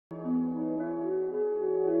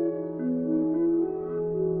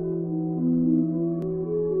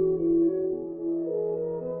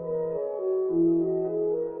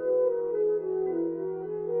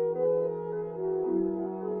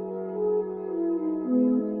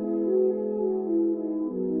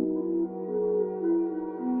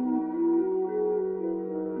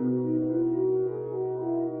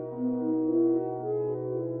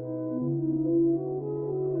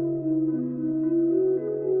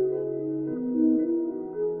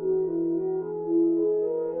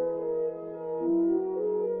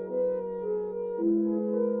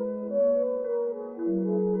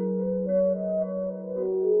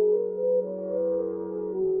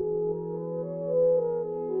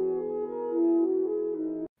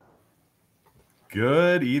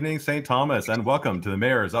Good evening, St. Thomas, and welcome to the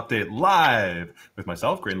Mayor's Update Live with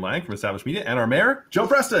myself, Graydon Lang from Established Media, and our Mayor, Joe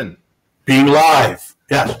Preston. Being live,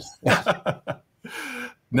 yes.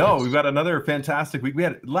 No, we've got another fantastic week.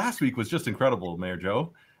 Last week was just incredible, Mayor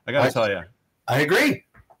Joe. I got to tell you. I agree.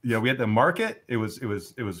 Yeah, we had the market. It was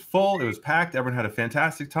full. It was packed. Everyone had a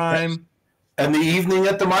fantastic time. And the evening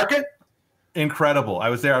at the market? Incredible. I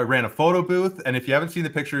was there. I ran a photo booth, and if you haven't seen the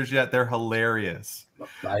pictures yet, they're hilarious.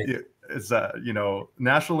 Right. It's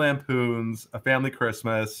National Lampoon's A Family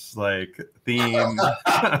Christmas theme.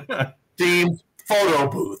 Theme photo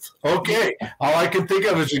booth. Okay. All I can think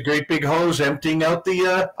of is a great big hose emptying out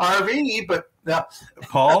the RV, but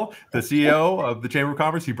Paul, the CEO of the Chamber of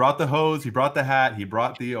Commerce, he brought the hose, he brought the hat, he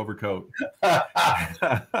brought the overcoat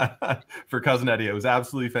for Cousin Eddie. It was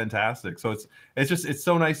absolutely fantastic. So it's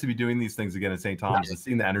so nice to be doing these things again at St. Thomas and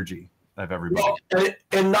seeing the energy of everybody. Well,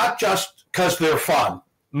 and not just because they're fun,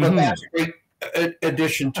 but that's a great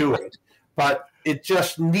addition to it. But it's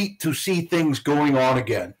just neat to see things going on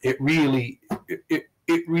again. It really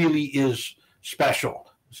is special.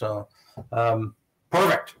 So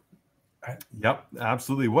perfect. Yep,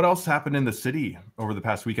 absolutely. What else happened in the city over the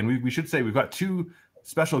past weekend? We should say we've got two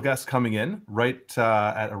special guests coming in right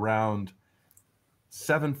at around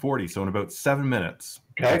 7:40, so in about 7 minutes.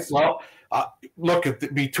 Okay. Well, look,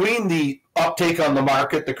 between the uptake on the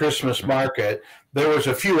market, the Christmas market, there was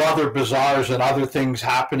a few other bazaars and other things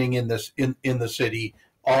happening in this in the city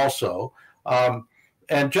also,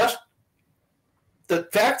 and just the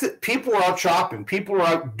fact that people are out shopping, people are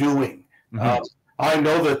out doing. I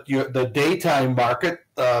know that the daytime market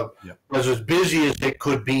was as busy as it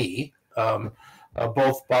could be,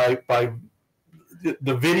 both by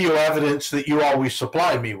the video evidence that you always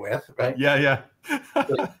supply me with, right? Yeah.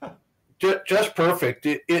 just perfect.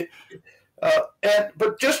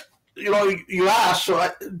 But just you asked, so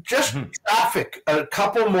traffic, a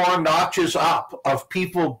couple more notches up of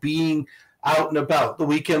people being out and about. The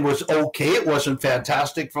weekend was okay. It wasn't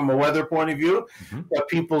fantastic from a weather point of view, but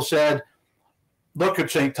people said, look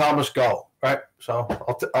at St. Thomas go, right? So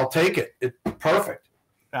I'll take it. It's perfect.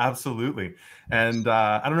 Absolutely. And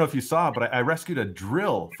I don't know if you saw, but I rescued a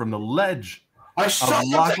drill from the ledge of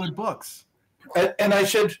Lockwood Books. And I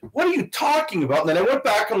said, what are you talking about? And then I went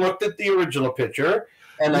back and looked at the original picture,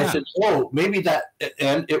 and I said, oh, maybe that,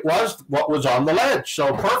 and it was what was on the ledge.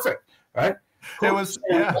 So perfect, right? It was,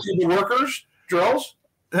 the workers, drills.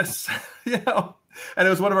 That's, and it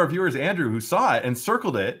was one of our viewers, Andrew, who saw it and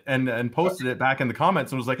circled it and posted it back in the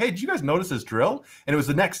comments and was like, hey, did you guys notice this drill? And it was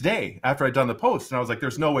the next day after I'd done the post. And I was like,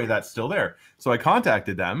 there's no way that's still there. So I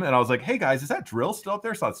contacted them and I was like, hey, guys, is that drill still up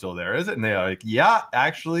there? It's not still there, is it? And they're like, yeah,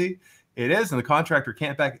 actually it is. And the contractor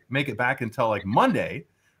can't make it back until Monday,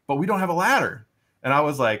 but we don't have a ladder. And I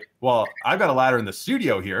was like, well, I've got a ladder in the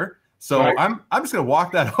studio here. So I'm just going to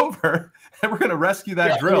walk that over and we're going to rescue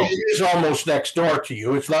that drill. It is almost next door to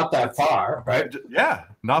you. It's not that far, right? Yeah,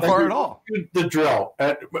 not far at all. The drill.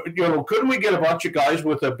 Couldn't we get a bunch of guys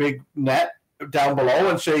with a big net down below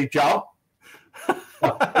and say, jump?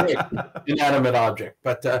 Inanimate object.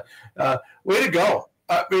 But way to go.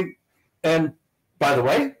 I mean, and by the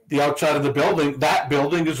way, the outside of the building, that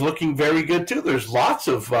building is looking very good too. There's lots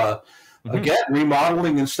of again,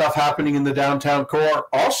 remodeling and stuff happening in the downtown core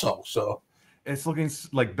also. So it's looking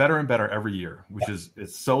like better and better every year, which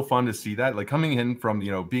it's so fun to see that. Like coming in from,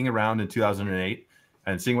 being around in 2008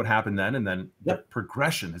 and seeing what happened then, and then the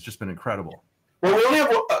progression has just been incredible. Well, we only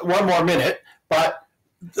have one more minute, but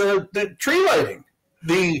the tree lighting,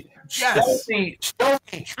 the stealthy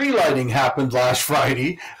tree lighting happened last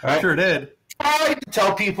Friday. Right? Sure did. Try to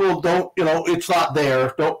tell people, don't, it's not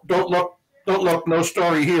there. Don't look. Don't look, no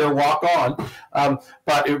story here, walk on.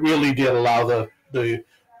 But it really did allow the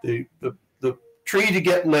tree to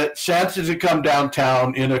get lit, Santa to come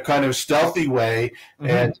downtown in a kind of stealthy way.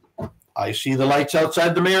 And I see the lights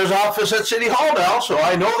outside the mayor's office at City Hall now, so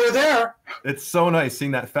I know they're there. It's so nice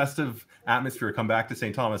seeing that festive atmosphere come back to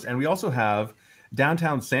St. Thomas. And we also have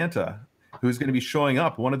Downtown Santa, who's going to be showing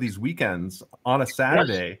up one of these weekends on a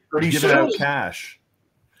Saturday, giving out cash,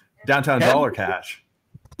 downtown dollar cash.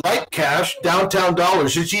 Like cash, downtown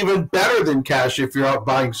dollars. It's even better than cash if you're out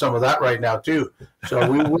buying some of that right now, too. So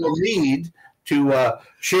we will need to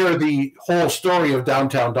share the whole story of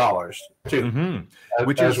downtown dollars, too.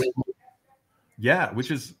 Which is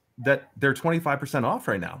that they're 25% off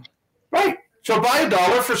right now. Right. So buy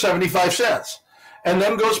 $1 for 75 cents and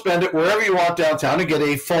then go spend it wherever you want downtown and get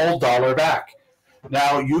a full dollar back.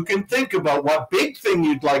 Now, you can think about what big thing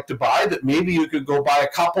you'd like to buy that maybe you could go buy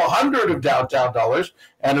a couple hundred of downtown dollars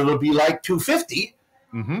and it'll be like $250,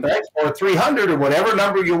 right? Or $300 or whatever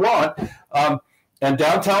number you want. And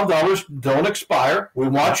downtown dollars don't expire. We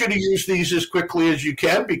want you to use these as quickly as you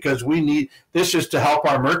can because this is to help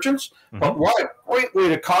our merchants. Mm-hmm. But what a great way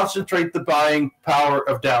to concentrate the buying power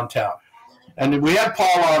of downtown. And we had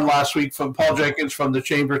Paul on last week from Paul Jenkins from the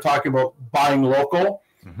Chamber talking about buying local.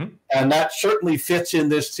 Mm-hmm. And that certainly fits in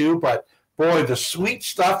this too. But boy, the sweet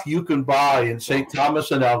stuff you can buy in St.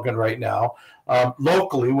 Thomas and Elgin right now,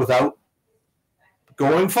 locally without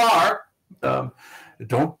going far.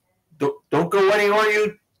 Don't go anywhere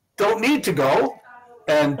you don't need to go,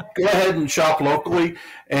 and go ahead and shop locally,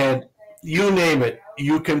 and you name it,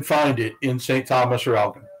 you can find it in St. Thomas or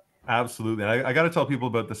Elgin. Absolutely. And I got to tell people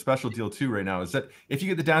about the special deal too right now is that if you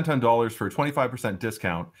get the downtown dollars for a 25%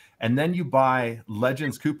 discount and then you buy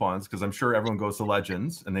Legends coupons, because I'm sure everyone goes to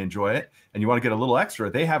Legends and they enjoy it, and you want to get a little extra,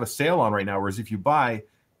 they have a sale on right now, whereas if you buy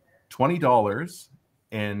 $20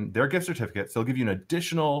 in their gift certificates, they'll give you an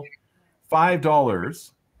additional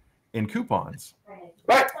 $5 in coupons.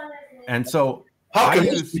 Right. And so how can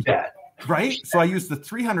you do that? Right. So I use the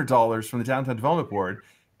 $300 from the Downtown Development Board,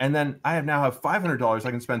 and then I now have $500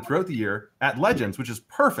 I can spend throughout the year at Legends, which is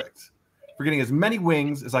perfect for getting as many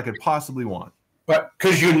wings as I could possibly want. But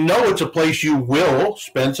because you know it's a place you will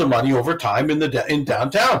spend some money over time in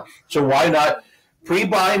downtown. So why not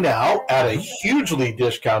pre-buy now at a hugely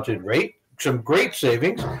discounted rate, some great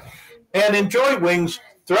savings, and enjoy wings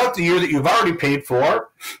throughout the year that you've already paid for.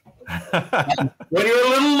 When you're a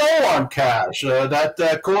little low on cash,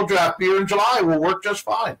 that cold draft beer in July will work just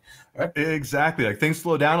fine. Right? Exactly. Like things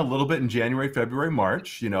slow down a little bit in January, February,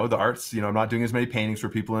 March. You know, the arts, I'm not doing as many paintings for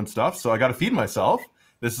people and stuff. So I got to feed myself.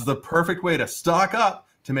 This is the perfect way to stock up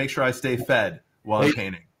to make sure I stay fed while I'm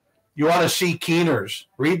painting. You want to see keeners?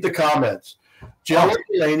 Read the comments. Jill,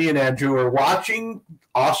 Delaney, and Andrew are watching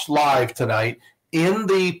us live tonight in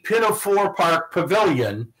the Pinafore Park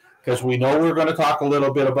Pavilion, because we know we're going to talk a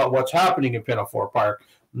little bit about what's happening in Pinafore Park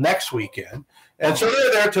next weekend, and so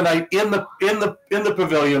they're there tonight in the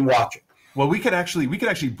pavilion watching. Well, we could actually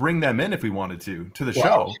bring them in if we wanted to the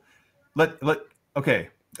show. Okay,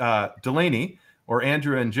 Delaney or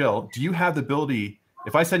Andrew and Jill, do you have the ability?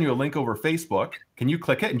 If I send you a link over Facebook, can you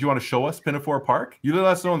click it? And do you want to show us Pinafore Park? You let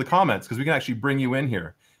us know in the comments because we can actually bring you in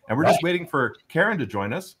here. And we're just waiting for Karen to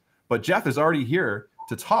join us. But Jeff is already here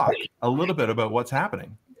to talk a little bit about what's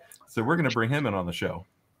happening. So we're going to bring him in on the show.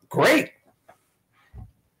 Great.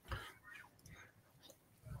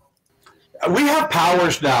 We have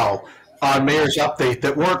powers now on Mayor's Update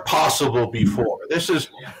that weren't possible before. This is,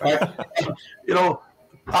 I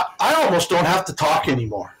almost don't have to talk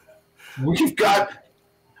anymore. We've got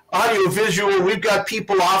audio visual. We've got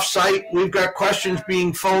people off site. We've got questions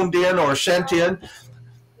being phoned in or sent in.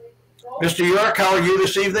 Mr. Yurek, how are you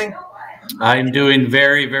this evening? I'm doing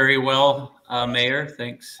very, very well, Mayor.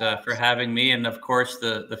 Thanks for having me. And of course,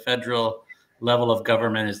 the federal level of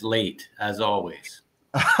government is late, as always.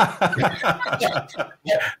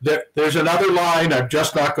 There's another line I'm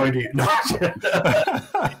just not going to.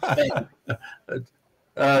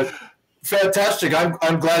 Fantastic.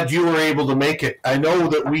 I'm glad you were able to make it. I know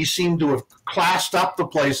that we seem to have classed up the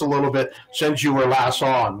place a little bit since you were last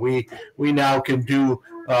on. We now can do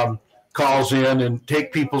calls in and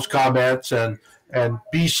take people's comments and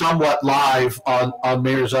be somewhat live on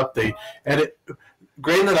Mayor's Update. And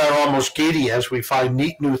Graydon and I are almost giddy as we find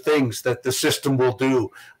neat new things that the system will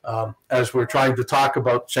do as we're trying to talk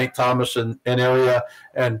about St. Thomas and area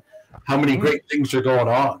and how many great things are going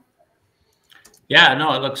on. Yeah,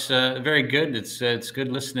 no, it looks very good. It's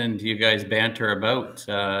good listening to you guys banter about.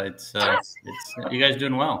 It's you guys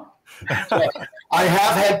doing well. I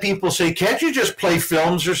have had people say, "Can't you just play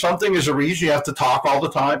films or something as a reason you have to talk all the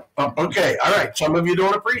time?" Okay, all right. Some of you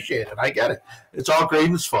don't appreciate it. I get it. It's all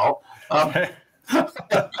Graydon's fault.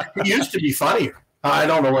 It used to be funnier. I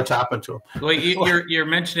don't know what's happened to him. Well, you're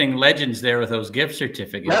mentioning Legends there with those gift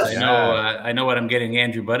certificates. Yes. I know what I'm getting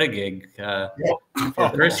Andrew Buttigieg for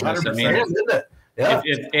Christmas. I mean,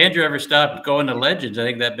 if Andrew ever stopped going to Legends, I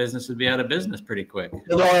think that business would be out of business pretty quick.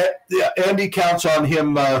 Andy counts on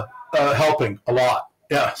him helping a lot.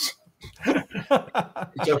 Yes.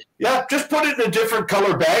 So, just put it in a different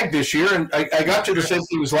color bag this year, and I got you the same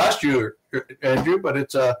thing as last year, Andrew, but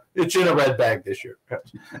it's in a red bag this year.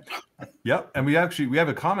 Yep, and we have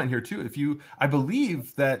a comment here too. I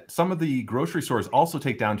believe that some of the grocery stores also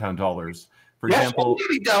take downtown dollars. For example,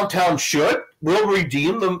 downtown will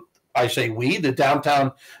redeem them. I say the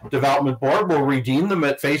Downtown Development Board will redeem them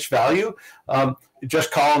at face value.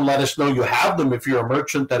 Just call and let us know you have them if you're a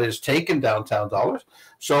merchant that has taken downtown dollars.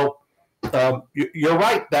 So you're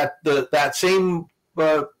right that same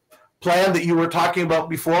plan that you were talking about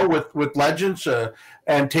before with Legends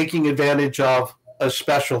and taking advantage of a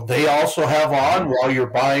special they also have on while you're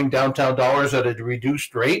buying Downtown Dollars at a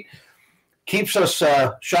reduced rate. Keeps us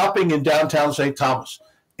shopping in downtown St. Thomas.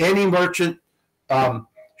 Any merchant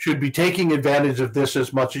should be taking advantage of this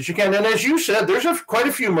as much as you can. And as you said, there's quite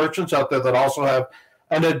a few merchants out there that also have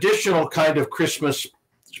an additional kind of Christmas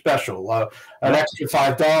special, an extra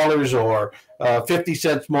 $5 or 50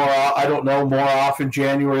 cents more, I don't know, more off in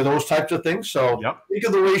January, those types of things. So think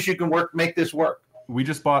of the ways you can make this work. We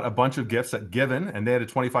just bought a bunch of gifts at Given, and they had a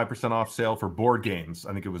 25% off sale for board games.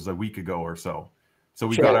 I think it was a week ago or so. So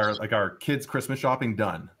we got our kids' Christmas shopping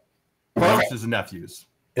done. Nieces and nephews.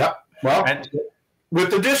 Yep. Well, and with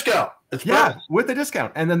the discount. With the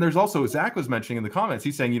discount. And then there's also, Zach was mentioning in the comments,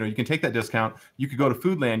 he's saying, you can take that discount, you could go to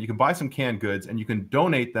Foodland, you can buy some canned goods, and you can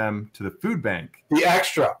donate them to the food bank. The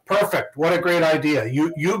extra. Perfect. What a great idea.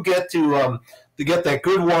 You get to get that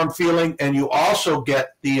good warm feeling, and you also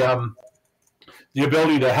get the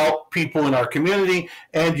ability to help people in our community,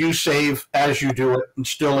 and you save as you do it and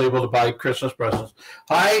still able to buy Christmas presents.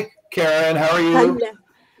 Hi, Karen. How are you? Hello.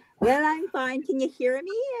 Well, I'm fine. Can you hear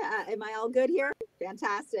me? Am I all good here?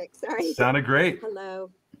 Fantastic. Sorry. Sounded great.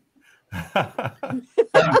 Hello.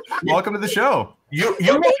 Welcome to the show. You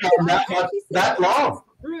were that long.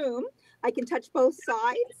 Room. I can touch both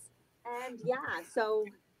sides. And so.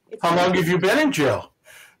 How long have you been in jail?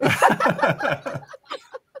 I'm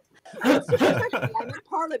in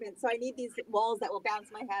Parliament, so I need these walls that will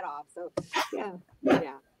bounce my head off. So, yeah.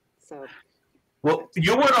 So. Well,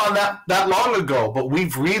 you weren't on that long ago, but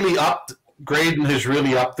we've really Graydon has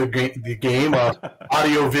really upped the game of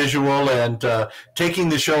audio visual and taking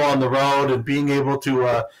the show on the road and being able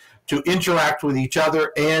to interact with each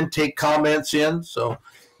other and take comments in. So,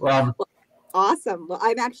 awesome. Well,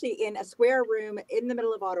 I'm actually in a square room in the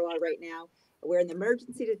middle of Ottawa right now. We're in the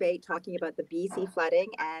emergency debate talking about the BC flooding,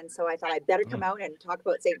 and so I thought I'd better come out and talk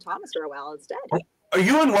about St. Thomas for a while instead. Are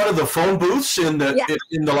you in one of the phone booths in the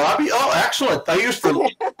lobby? Oh, excellent! I used to.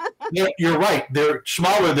 You're right. They're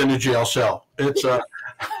smaller than a jail cell. It's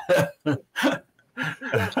And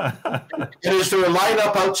is there a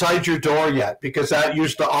lineup outside your door yet? Because that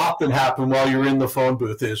used to often happen while you're in the phone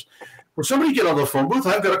booth. Will somebody get on the phone booth?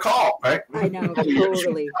 I've got a call, right? I know,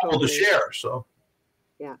 totally. To share. So.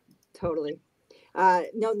 Yeah, totally.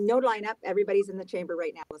 No lineup. Everybody's in the chamber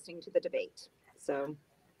right now listening to the debate. So.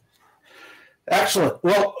 Excellent.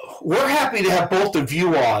 Well, we're happy to have both of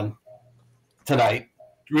you on tonight,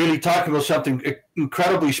 really talking about something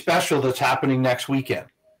incredibly special that's happening next weekend.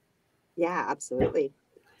 Yeah, absolutely.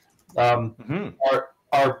 Our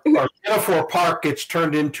Pinafore Park gets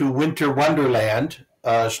turned into Winter Wonderland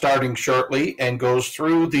starting shortly and goes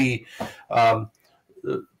through the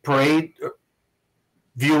parade,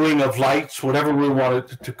 viewing of lights, whatever we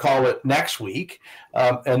wanted to call it, next week,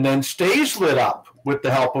 and then stays lit up with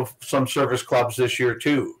the help of some service clubs this year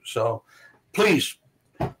too. So please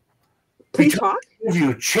talk.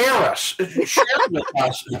 You share us. Share with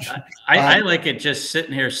us. I like it just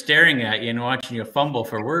sitting here staring at you and watching you fumble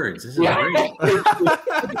for words. This is great.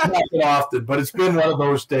 It's not often, but it's been one of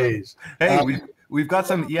those days. Hey, we've got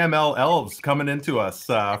some EML elves coming into us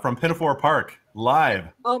from Pinafore Park live.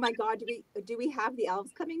 Oh my God, do we have the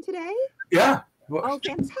elves coming today? Yeah. Oh,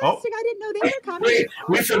 fantastic! I didn't know they were coming.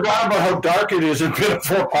 We forgot about how dark it is in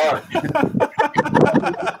Pinafore Park.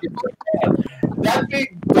 That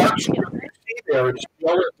big dark there, it's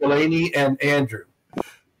Joe, Delaney, and Andrew.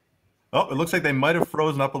 Oh, it looks like they might have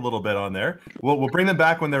frozen up a little bit on there. We'll bring them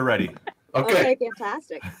back when they're ready. Okay,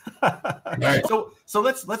 fantastic. Right. So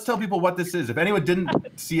let's tell people what this is. If anyone didn't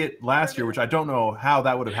see it last year, which I don't know how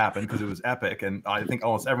that would have happened because it was epic, and I think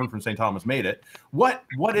almost everyone from St. Thomas made it. What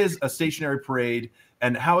is a stationary parade,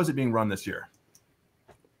 and how is it being run this year?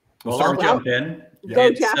 I'll jump in. Go,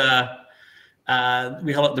 Jeff.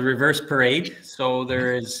 We call it the reverse parade. So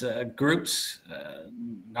there is groups,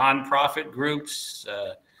 nonprofit groups,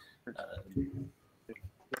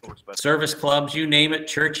 service clubs, you name it,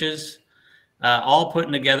 churches, all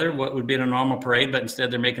putting together what would be in a normal parade, but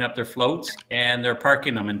instead they're making up their floats and they're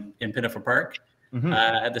parking them in Pinafore Park. Mm-hmm.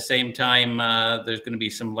 At the same time, there's going to be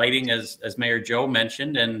some lighting, as Mayor Joe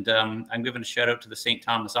mentioned, and I'm giving a shout out to the St.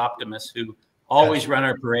 Thomas Optimists who always run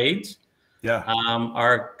our parades. Yeah,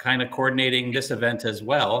 are kind of coordinating this event as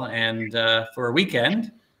well. And for a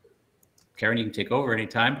weekend, Karen, you can take over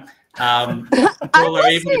anytime. People are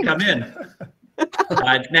able to come in.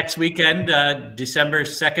 Next weekend, December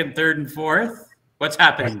 2nd, 3rd, and 4th. What's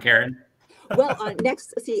happening, Karen? Well, I've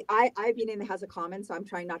been in the House of Commons, so I'm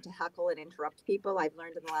trying not to heckle and interrupt people. I've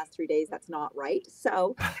learned in the last 3 days that's not right.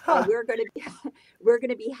 So we're going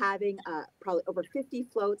to be having probably over 50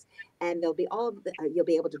 floats, and they'll be you'll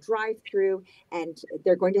be able to drive through, and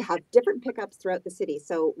they're going to have different pickups throughout the city.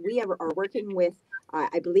 So we are working with,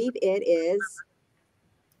 I believe it is,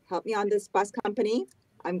 help me on this bus company.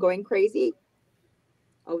 I'm going crazy.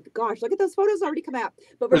 Oh gosh, look at those photos already come out.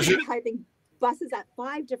 But we're going to be having buses at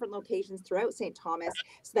 5 different locations throughout St. Thomas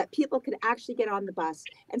so that people could actually get on the bus.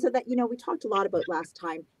 And so that, we talked a lot about last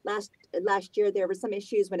year, there were some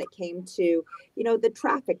issues when it came to, the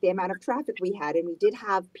traffic, the amount of traffic we had. And we did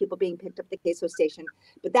have people being picked up at the Queso station,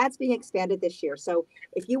 but that's being expanded this year. So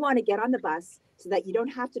if you want to get on the bus so that you don't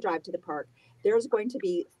have to drive to the park, there's going to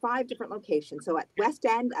be 5 different locations. So at West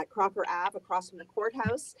End, at Crocker Ave, across from the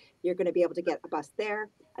courthouse, you're going to be able to get a bus there.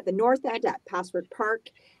 At the North End, at Pinafore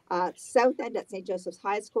Park, South End at St. Joseph's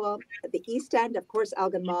High School, at the East End, of course,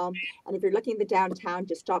 Elgin Mall. And if you're looking at the downtown,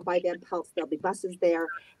 just stop by Van Pelt's. There'll be buses there,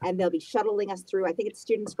 and they'll be shuttling us through. I think it's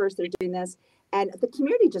Students First that are doing this. And the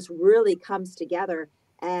community just really comes together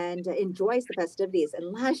and enjoys the festivities.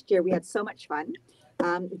 And last year, we had so much fun.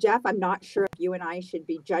 Jeff, I'm not sure if you and I should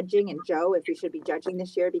be judging, and Joe, if we should be judging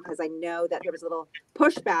this year, because I know that there was a little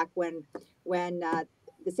pushback when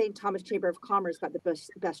the St. Thomas Chamber of Commerce got the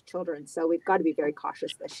best children. So we've got to be very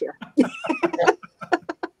cautious this year.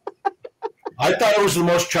 I thought it was the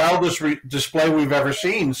most childish display we've ever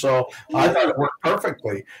seen, so I thought it worked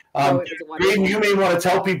perfectly. Graydon, you may want to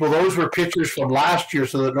tell people those were pictures from last year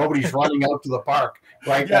so that nobody's running out to the park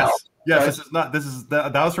now. Yes,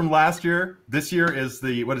 that was from last year. This year is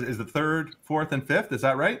the 3rd, 4th, and 5th. Is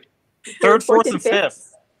that right? 3rd, 4th, and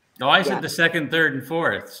 5th. No, I said the 2nd, 3rd, and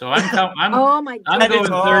 4th. So I'm oh my God. I'm going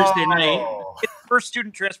Thursday night. It's for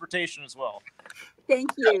student transportation as well. Thank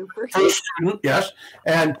you. First student, yes.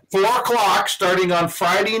 And 4 o'clock, starting on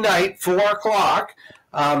Friday night, 4 o'clock,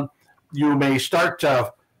 you may start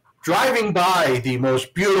driving by the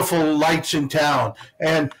most beautiful lights in town.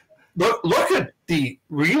 And look at the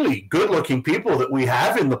really good-looking people that we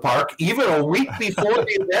have in the park, even a week before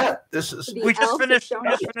the event. We just finished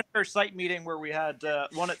our site meeting where we had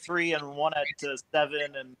one at 3 and one at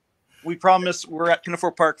 7, and we promise we're at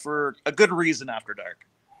Pinafore Park for a good reason after dark.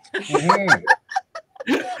 We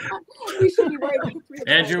should be worried.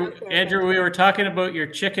 Andrew, we were talking about your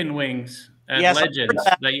chicken wings at Legends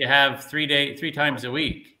that you have 3 times a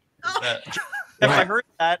week. I heard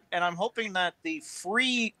that, and I'm hoping that the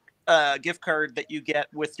free gift card that you get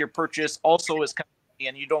with your purchase also is coming,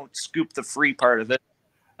 and you don't scoop the free part of it.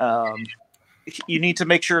 You need to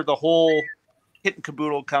make sure the whole kit and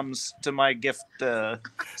caboodle comes to my gift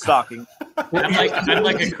stocking. I'm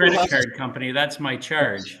like a credit card company. That's my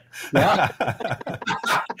charge. Yeah.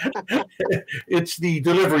 It's the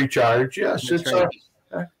delivery charge. Yes, That's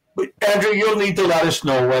right. But Andrew, you'll need to let us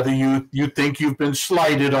know whether you think you've been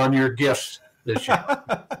slighted on your gifts this year.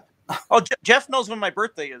 Oh, Jeff knows when my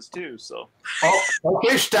birthday is too. So. Oh,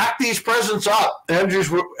 okay. Stack these presents up. Andrew's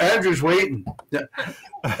waiting. But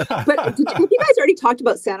have you guys already talked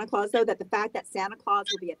about Santa Claus though? That the fact that Santa Claus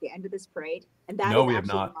will be at the end of this parade, and that is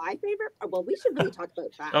actually my favorite. Well, we should really talk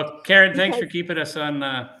about that. Oh, Karen, thanks for keeping us on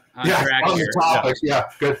track on here. the topic. Yeah,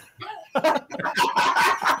 good.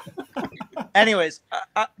 Anyways,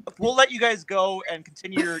 we'll let you guys go and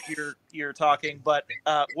continue your talking, but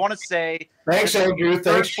want to say thanks, Andrew.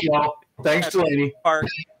 Thanks, Joe. Thanks, Delaney.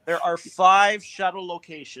 There are 5 shuttle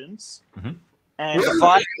locations, and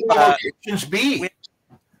 5 locations B.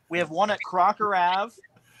 We have one at Crocker Ave,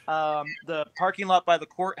 the parking lot by the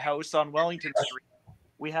courthouse on Wellington Street.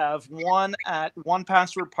 We have one at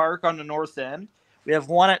Pinafore Park on the north end. We have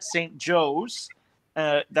one at St. Joe's.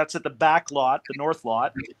 That's at the back lot, the north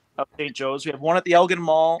lot of St. Joe's. We have one at the Elgin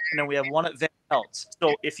Mall, and then we have one at Van Pelt's.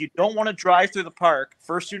 So if you don't want to drive through the park,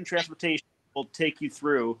 First Student Transportation will take you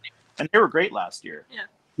through. And they were great last year. Yeah.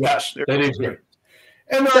 Yes, they did great.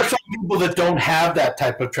 And there are some people that don't have that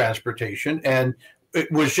type of transportation, and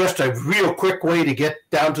it was just a real quick way to get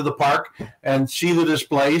down to the park and see the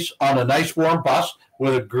displays on a nice warm bus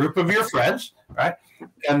with a group of your friends, right?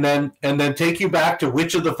 And then take you back to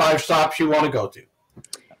which of the 5 stops you want to go to.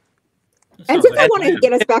 And since I want to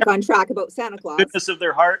get us back on track about Santa Claus, goodness of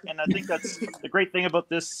their heart, and I think that's the great thing about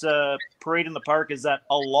this parade in the park is that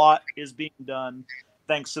a lot is being done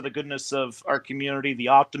thanks to the goodness of our community, the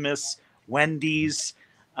Optimists, Wendy's,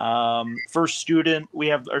 First Student. We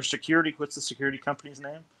have our security. What's the security company's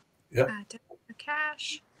name? Yeah.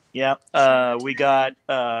 Cash. Yeah. We got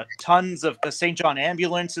tons of St. John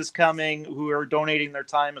Ambulance is coming, who are donating their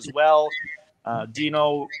time as well.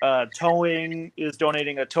 Dino Towing is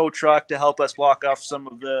donating a tow truck to help us block off some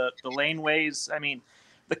of the laneways. I mean,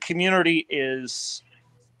 the community is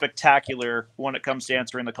spectacular when it comes to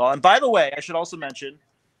answering the call. And by the way, I should also mention,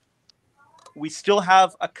 we still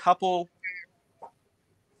have a couple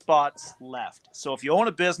spots left. So if you own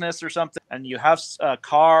a business or something and you have a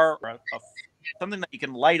car or something that you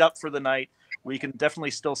can light up for the night, we can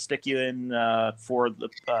definitely still stick you in for the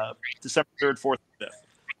December 3rd, 4th, 5th.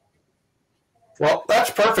 Well, that's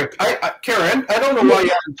perfect. Karen, I don't know why you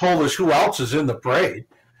haven't told us who else is in the parade.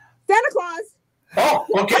 Santa Claus. Oh,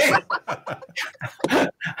 okay. I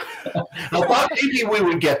thought maybe we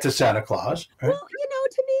would get to Santa Claus. Well,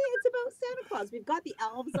 to me, it's about Santa Claus. We've got the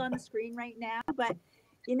elves on the screen right now, but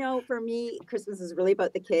for me, Christmas is really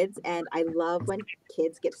about the kids, and I love when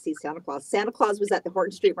kids get to see Santa Claus. Santa Claus was at the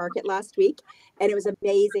Horton Street Market last week, and it was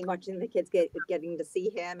amazing watching the kids getting to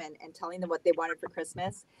see him and telling them what they wanted for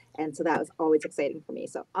Christmas, and so that was always exciting for me.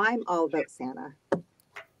 So I'm all about Santa.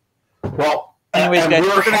 Well, anyways, guys,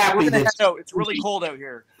 we're happy. It's really cold out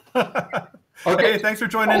here. Okay, thanks for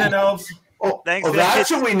joining in, elves. Oh, thanks. That's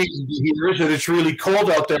what we need to hear, is that it's really cold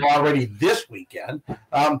out there already this weekend.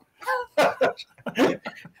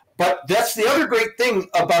 But that's the other great thing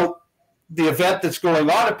about the event that's going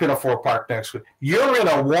on at Pinafore Park next week. You're in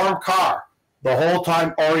a warm car the whole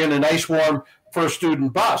time, or in a nice warm first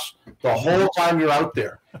student bus the whole time you're out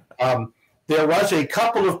there. There was a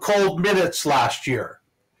couple of cold minutes last year.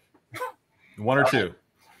 One or two.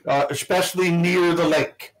 Especially near the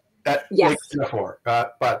lake at Lake Pinafore.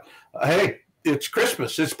 But hey, it's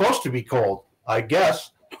Christmas. It's supposed to be cold, I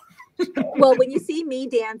guess. Well, when you see me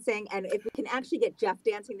dancing, and if we can actually get Jeff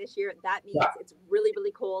dancing this year, that means it's really,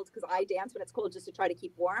 really cold, because I dance when it's cold just to try to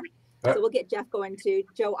keep warm. So we'll get Jeff going too.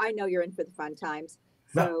 Joe, I know you're in for the fun times.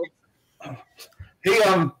 So, hey,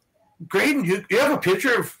 Graydon, you have a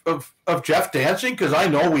picture of Jeff dancing? Because I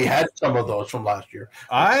know we had some of those from last year.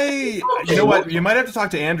 You know what? You might have to talk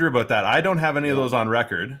to Andrew about that. I don't have any of those on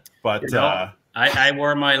record, but. I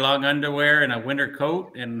wore my long underwear and a winter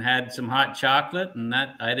coat and had some hot chocolate, and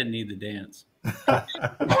that I didn't need to dance.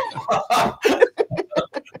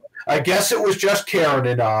 I guess it was just Karen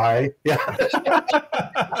and I. Yeah.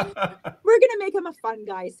 We're going to make him a fun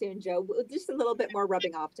guy soon, Joe. Just a little bit more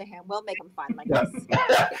rubbing off to him. We'll make him fun like this.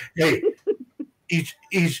 Hey,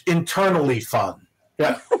 he's internally fun.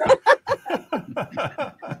 Yeah.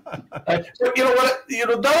 You know what?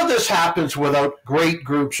 None of this happens without great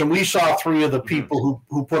groups, and we saw three of the people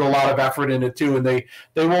who put a lot of effort in it too, and they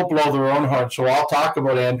won't blow their own horn. So I'll talk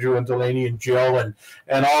about Andrew and Delaney and Jill and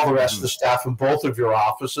all the rest of the staff in both of your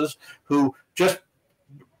offices who just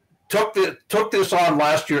took this on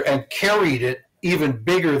last year and carried it even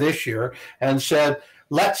bigger this year, and said,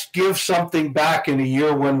 let's give something back in a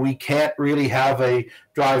year when we can't really have a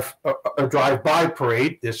drive-by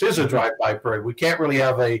parade. This is a drive-by parade. We can't really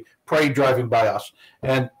have a parade driving by us.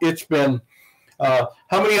 And it's been how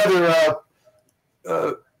many other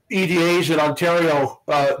EDAs in Ontario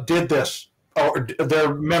did this? Or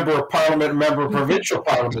their member of parliament, member of provincial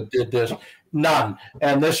parliament did this? None.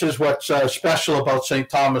 And this is what's special about St.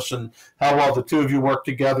 Thomas, and how well the two of you work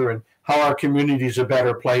together, and how our community is a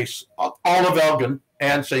better place. All of Elgin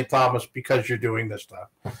and St. Thomas, because you're doing this stuff.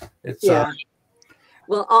 It's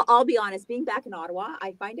Well, I'll be honest, being back in Ottawa,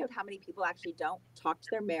 I find out how many people actually don't talk to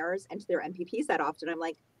their mayors and to their MPPs that often. I'm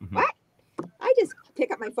like, what? I just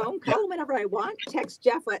pick up my phone, call them whenever I want, text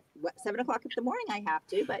Jeff at 7 o'clock in the morning I have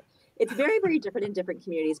to, but it's very, very different in different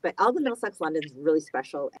communities. But Elgin-Middlesex-London is really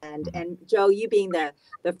special. And Joe, you being the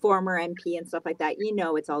former MP and stuff like that,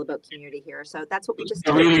 it's all about community here. So that's what we just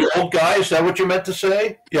do. Really old guy? Is that what you meant to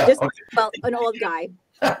say? Yeah. Just, well, an old guy.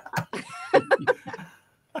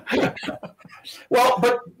 Well,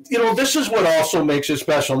 but this is what also makes it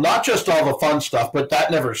special. Not just all the fun stuff, but that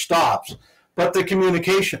never stops. But the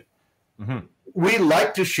communication. Mm-hmm. We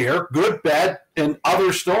like to share good, bad, and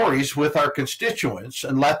other stories with our constituents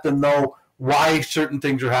and let them know why certain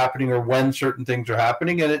things are happening or when certain things are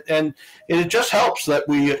happening, and it just helps that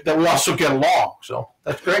we also get along. So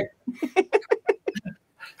that's great.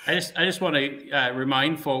 I just want to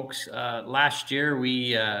remind folks. Last year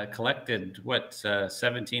we collected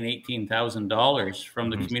 $17,000-$18,000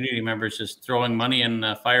 from the community members, just throwing money in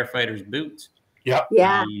firefighters' boots. Yep.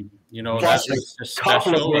 Yeah. That's just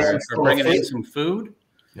special for bringing in some food.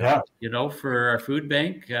 Yeah. For our food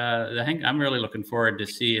bank. I think I'm really looking forward to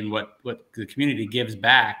seeing what the community gives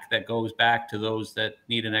back, that goes back to those that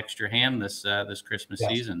need an extra hand this Christmas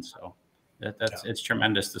season. So it's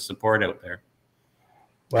tremendous, the support out there.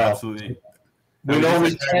 Well, absolutely. We know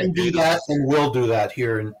we can do that, and will do that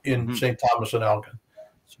here in St. Thomas and Elgin.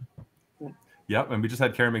 Yep, and we just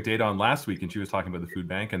had Karen McDade on last week, and she was talking about the food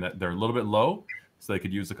bank and that they're a little bit low, so they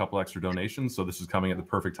could use a couple extra donations. So this is coming at the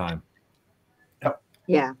perfect time. Yep.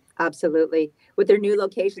 Yeah, absolutely. With their new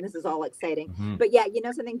location, this is all exciting. But yeah, you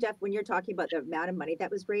know something, Jeff, when you're talking about the amount of money that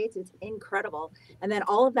was raised, it's incredible. And then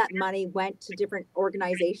all of that money went to different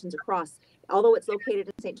organizations across. Although it's located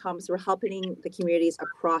in St. Thomas, we're helping the communities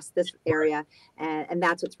across this area. And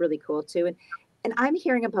that's what's really cool too. And I'm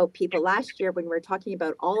hearing about people last year when we were talking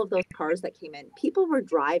about all of those cars that came in, people were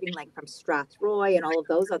driving like from Strathroy and all of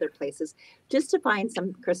those other places just to find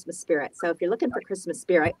some Christmas spirit. So if you're looking for Christmas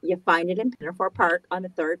spirit, you find it in Pinafore Park on the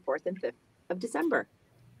 3rd, 4th, and 5th of December.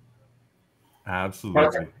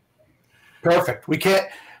 Absolutely. Perfect. We can't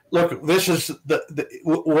look. This is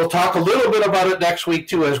we'll talk a little bit about it next week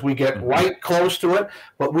too, as we get right close to it.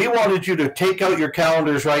 But we wanted you to take out your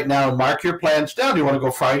calendars right now and mark your plans down. Do you want to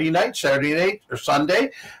go Friday night, Saturday night, or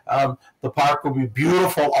Sunday? The park will be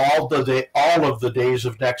beautiful all of the days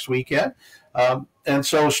of next weekend. And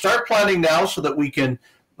so start planning now so that we can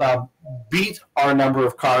beat our number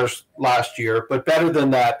of cars last year, but better than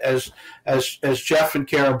that, as Jeff and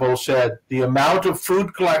Karen both said, the amount of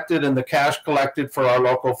food collected and the cash collected for our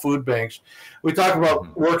local food banks. We talk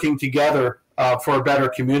about working together for a better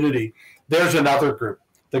community. There's another group,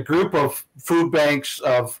 the group of food banks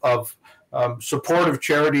of supportive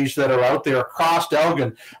charities that are out there across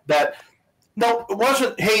Elgin that. No, it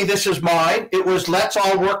wasn't, hey, this is mine. It was, let's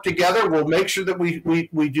all work together. We'll make sure that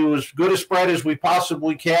we do as good a spread as we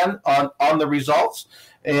possibly can on the results.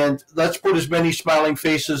 And let's put as many smiling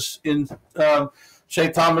faces in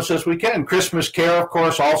St. Thomas as we can. Christmas Care, of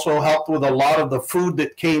course, also helped with a lot of the food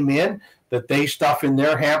that came in that they stuff in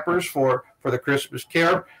their hampers for the Christmas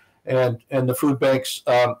Care. And the food banks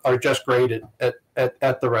are just great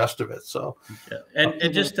at the rest of it. So,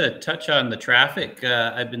 and just to touch on the traffic,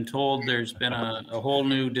 I've been told there's been a whole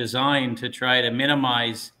new design to try to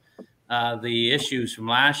minimize the issues from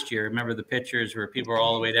last year. Remember the pictures where people were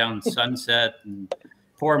all the way down Sunset, and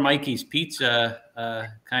poor Mikey's Pizza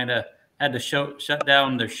kind of had to shut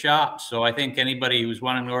down their shop. So I think anybody who's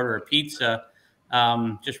wanting to order a pizza,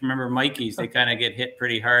 just remember Mikey's. They kind of get hit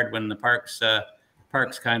pretty hard when the park's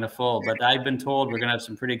kind of full. But I've been told we're going to have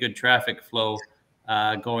some pretty good traffic flow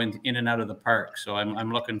going in and out of the park. So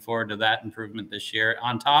I'm looking forward to that improvement this year.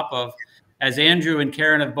 On top of, as Andrew and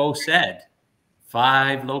Karen have both said,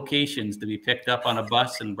 5 locations to be picked up on a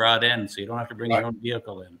bus and brought in, so you don't have to bring your own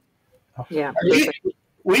vehicle in. Yeah.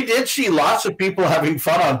 We did see lots of people having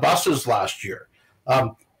fun on buses last year.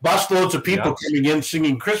 Busloads of people coming in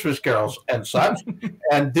singing Christmas carols and such.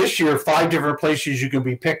 And this year, 5 different places you can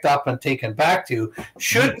be picked up and taken back to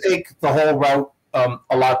should make the whole route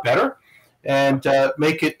a lot better and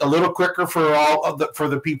make it a little quicker for for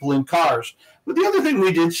the people in cars. But the other thing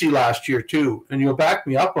we did see last year too, and you'll back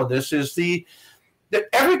me up on this, is that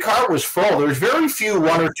every car was full. There's very few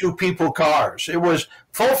 1 or 2 people cars. It was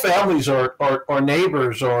full families or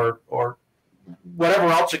neighbors or whatever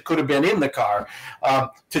else it could have been in the car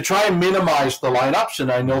to try and minimize the lineups.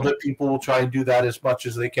 And I know that people will try and do that as much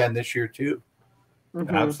as they can this year too.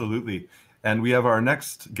 Absolutely. And we have our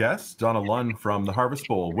next guest, Donna Lunn from the Harvest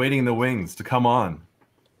Bowl, waiting in the wings to come on.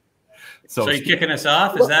 So you're kicking us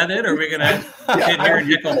off? Is that it? Or are we going to sit here and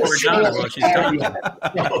nickel poor Donna while she's talking?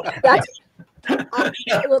 Well,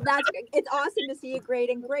 it's awesome to see you,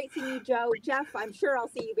 and great seeing you, Joe. Jeff, I'm sure I'll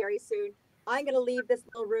see you very soon. I'm going to leave this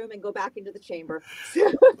little room and go back into the chamber.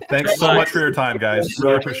 Thanks so much for your time, guys.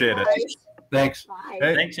 Really appreciate it. Thanks.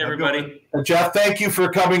 Hey, thanks, everybody. Jeff, thank you for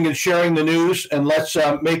coming and sharing the news. And let's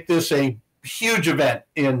make this a huge event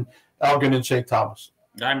in Elgin and St. Thomas.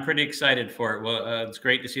 I'm pretty excited for it. Well, it's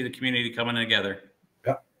great to see the community coming together.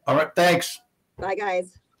 Yeah. All right. Thanks. Bye,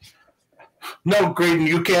 guys. No, Graydon,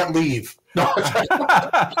 you can't leave. No.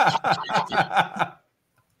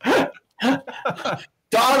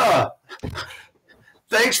 Donna,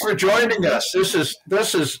 thanks for joining us. This is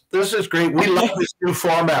great. We love this new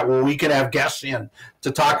format where we can have guests in to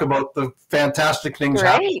talk about the fantastic things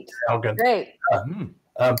happening in Elgin. Great.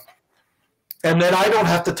 And then I don't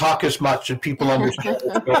have to talk as much, and people understand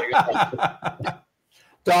what's going on.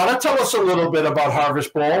 Donna, tell us a little bit about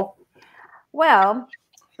Harvest Bowl. Well,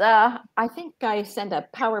 I think I sent a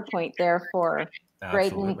PowerPoint there for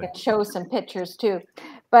Graydon. He could show some pictures too.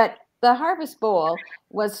 But the Harvest Bowl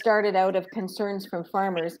was started out of concerns from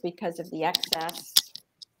farmers because of the excess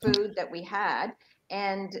food that we had.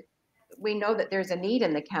 And we know that there's a need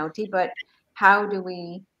in the county, but how do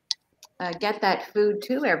we get that food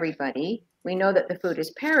to everybody? We know that the food is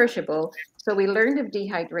perishable. So we learned of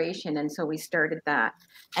dehydration, and so we started that.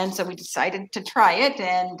 And so we decided to try it,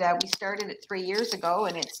 and we started it 3 years ago,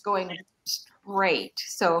 and it's going great.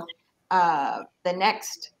 So the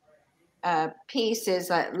next piece is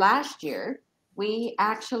that last year we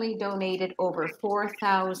actually donated over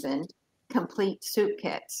 4,000 complete soup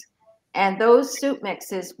kits. And those soup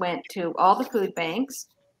mixes went to all the food banks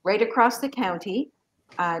right across the county.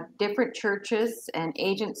 Different churches and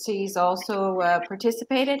agencies also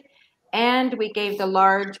participated. And we gave the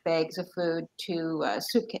large bags of food to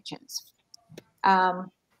soup kitchens. The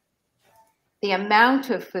amount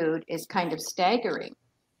of food is kind of staggering.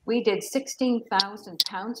 We did 16,000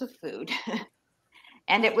 pounds of food.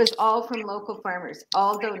 And it was all from local farmers,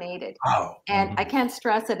 all donated. Wow. And I can't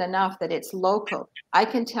stress it enough that it's local. I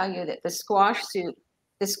can tell you that the squash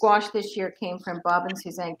this year came from Bob and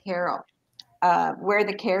Suzanne Carroll. Where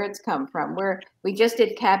the carrots come from, where we just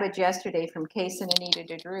did cabbage yesterday from Case and Anita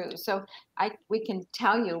DeDrew. So we can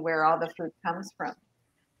tell you where all the food comes from.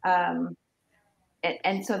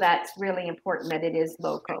 And so that's really important that it is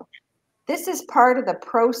local. This is part of the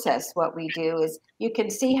process. What we do is, you can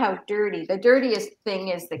see how dirty. The dirtiest thing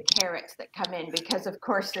is the carrots that come in, because of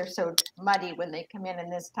course they're so muddy when they come in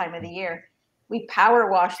this time of the year. We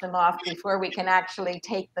power wash them off before we can actually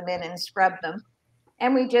take them in and scrub them.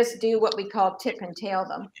 And we just do what we call tip and tail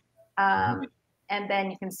them. And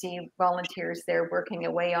then you can see volunteers there working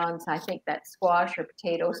away on, I think that's squash or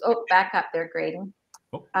potatoes. Oh, back up there, Graydon.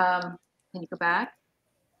 Can you go back?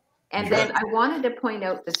 And then I wanted to point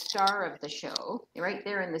out the star of the show, right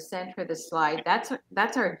there in the center of the slide. That's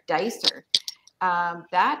our dicer.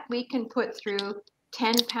 That we can put through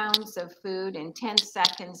 10 pounds of food in 10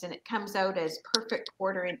 seconds, and it comes out as perfect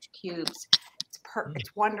 1/4-inch cubes.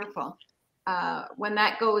 It's wonderful. When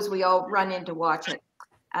that goes, we all run in to watch it.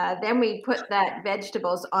 Then we put that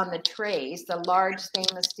vegetables on the trays, the large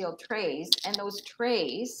stainless steel trays, and those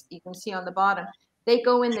trays, you can see on the bottom, they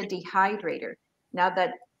go in the dehydrator. Now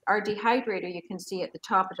that our dehydrator, you can see at the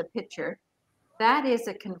top of the picture, that is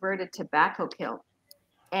a converted tobacco kiln.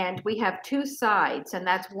 And we have 2 sides, and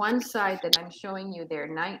that's one side that I'm showing you there,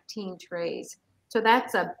 19 trays. So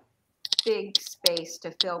that's a big space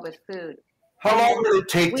to fill with food. How long will it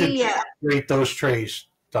take to dehydrate those trays,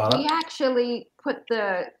 Donna? We actually put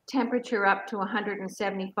the temperature up to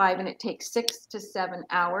 175, and it takes 6 to 7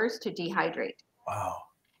 hours to dehydrate. Wow.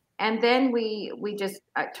 And then we just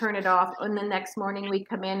turn it off. And the next morning we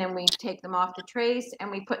come in and we take them off the trays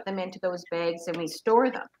and we put them into those bags and we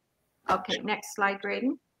store them. Okay, next slide,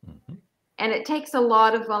 Graydon. And it takes a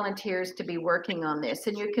lot of volunteers to be working on this.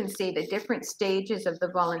 And you can see the different stages of the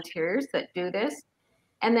volunteers that do this.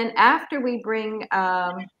 And then after we bring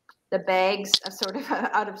the bags sort of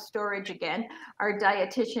out of storage again, our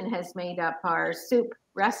dietitian has made up our soup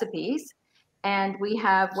recipes. And we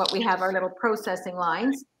have our little processing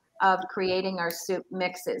lines of creating our soup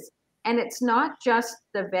mixes. And it's not just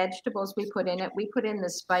the vegetables we put in it. We put in the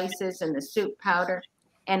spices and the soup powder,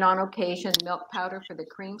 and on occasion milk powder for the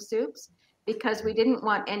cream soups, because we didn't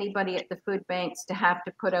want anybody at the food banks to have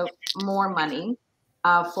to put out more money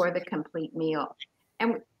for the complete meal.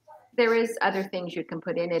 And there is other things you can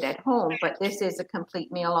put in it at home, but this is a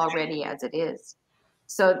complete meal already as it is.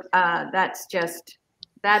 So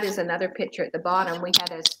that is another picture at the bottom. We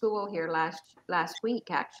had a school here last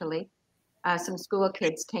week, actually. Some school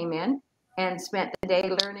kids came in and spent the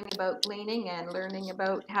day learning about gleaning and learning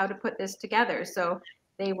about how to put this together. So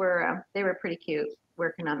they were pretty cute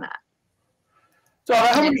working on that. So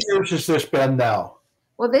how many years has this been now?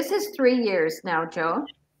 Well, this is 3 years now, Joe.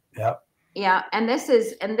 Yep. Yeah, and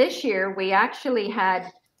this year we actually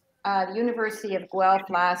had the University of Guelph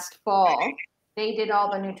last fall. They did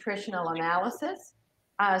all the nutritional analysis.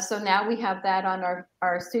 So now we have that on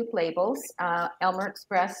our soup labels. Elmer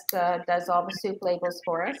Express does all the soup labels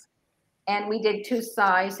for us. And we did 2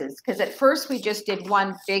 sizes, because at first we just did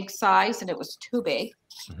one big size and it was too big.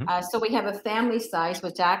 So we have a family size,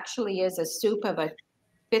 which actually is a soup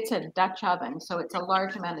fits a Dutch oven. So it's a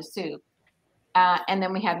large amount of soup. And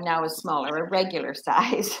then we have now a regular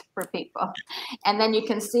size for people. And then you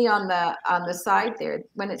can see on the side there,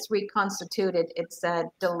 when it's reconstituted, it's a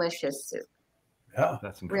delicious soup. Yeah,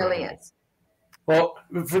 that's incredible. Really is. Well,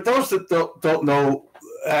 for those that don't know,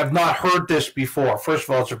 have not heard this before, first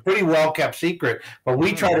of all, it's a pretty well-kept secret, but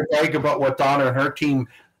we try to brag about what Donna and her team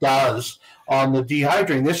does on the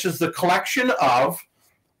dehydrating. This is the collection of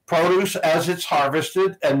produce as it's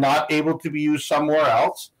harvested and not able to be used somewhere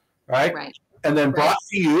else, right? Right. And then brought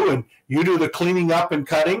to you, and you do the cleaning up and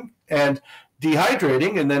cutting and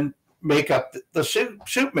dehydrating, and then make up the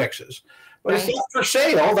soup mixes. But it's not for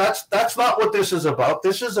sale. That's not what this is about.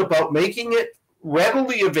 This is about making it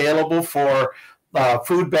readily available for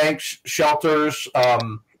food banks, shelters,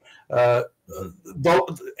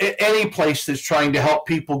 any place that's trying to help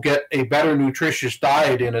people get a better nutritious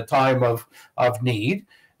diet in a time of need.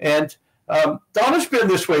 And Donna's been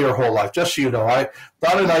this way her whole life, just so you know.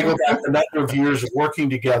 Donna and I go back a number of years of working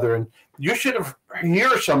together, and you should have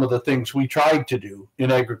heard some of the things we tried to do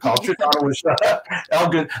in agriculture. Donna was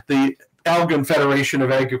the Elgin Federation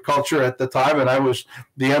of Agriculture at the time, and I was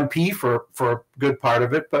the MP for a good part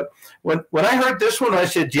of it. But when I heard this one, I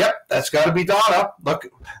said, "Yep, that's got to be Donna. Look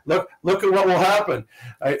at what will happen."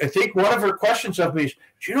 I think one of her questions of me is,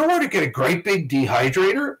 "Do you know where to get a great big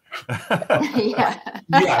dehydrator?" Yeah,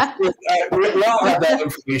 we all have that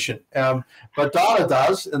information, but Donna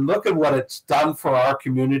does, and look at what it's done for our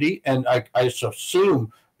community, and I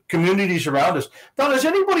assume communities around us. Don, has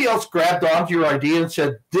anybody else grabbed onto your idea and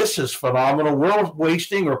said, this is phenomenal, we're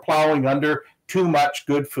wasting or plowing under too much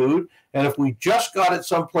good food, and if we just got it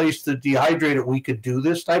someplace to dehydrate it, we could do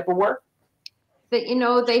this type of work? But, you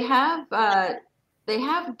know, they have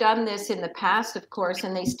done this in the past, of course,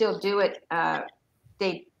 and they still do it.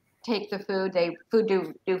 They take the food,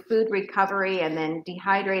 do food recovery and then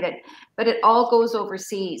dehydrate it, but it all goes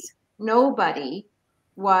overseas. Nobody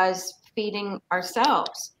was feeding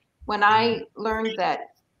ourselves. When I learned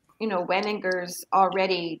that, you know, Wenninger's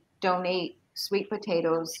already donate sweet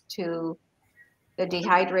potatoes to the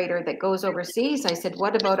dehydrator that goes overseas, I said,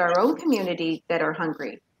 what about our own community that are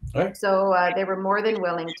hungry? Right. So they were more than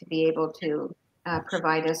willing to be able to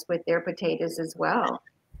provide us with their potatoes as well.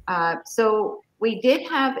 So we did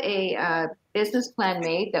have a business plan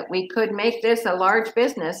made that we could make this a large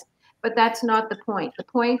business, but that's not the point. The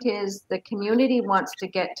point is the community wants to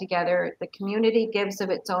get together. The community gives of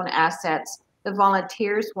its own assets. The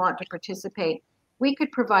volunteers want to participate. We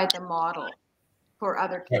could provide the model for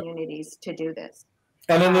other communities to do this.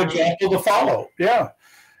 And an example to follow. Yeah.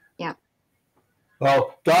 Yeah.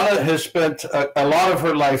 Well, Donna has spent a lot of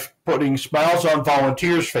her life putting smiles on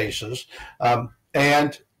volunteers' faces,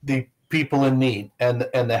 and the people in need and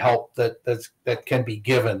the help that can be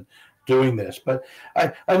given doing this. But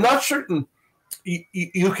I'm not certain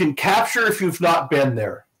you can capture, if you've not been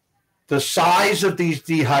there, the size of these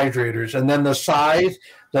dehydrators, and then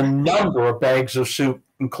the number of bags of soup,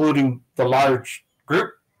 including the large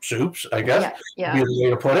group soups, I guess, would be the way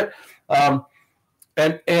to put it.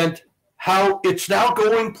 And how it's now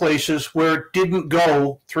going places where it didn't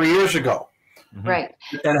go 3 years ago. Right.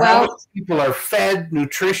 And how people are fed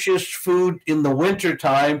nutritious food in the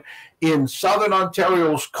wintertime in Southern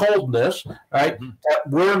Ontario's coldness, right? That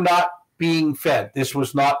we're not being fed. This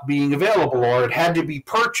was not being available, or it had to be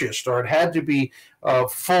purchased, or it had to be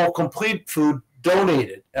full, complete food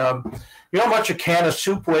donated. You know how much a can of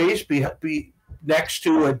soup weighs? Be next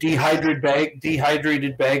to a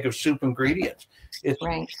dehydrated bag of soup ingredients. It's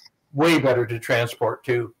way better to transport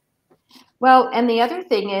too. Well, and the other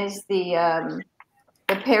thing is the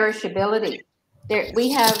perishability. We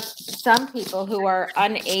have some people who are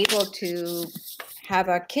unable to have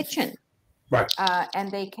a kitchen, right? And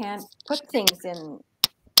they can't put things in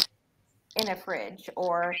a fridge,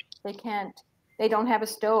 or they don't have a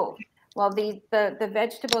stove. Well, the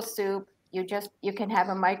vegetable soup, you can have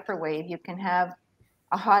a microwave, you can have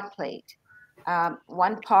a hot plate,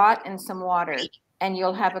 one pot and some water, and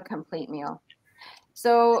you'll have a complete meal.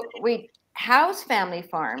 So House Family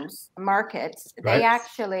Farms markets,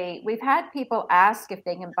 we've had people ask if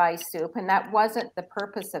they can buy soup, and that wasn't the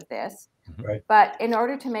purpose of this. Right. But in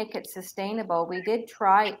order to make it sustainable, we did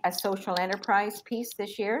try a social enterprise piece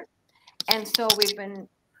this year. And so we've been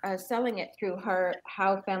selling it through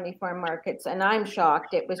Howe Family Farm markets, and I'm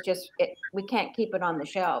shocked. It was just, we can't keep it on the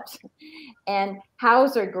shelves. And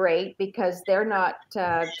Howe's are great because they're not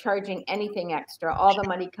charging anything extra. All the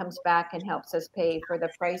money comes back and helps us pay for the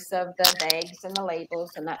price of the bags and the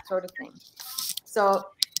labels and that sort of thing. So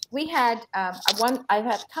we had I've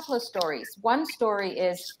had a couple of stories. One story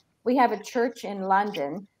is we have a church in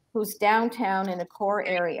London who's downtown in a core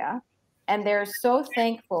area, and they're so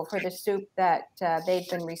thankful for the soup that they've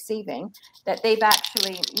been receiving that they've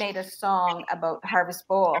actually made a song about Harvest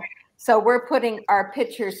Bowl. So we're putting our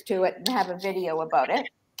pictures to it and have a video about it.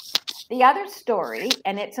 The other story,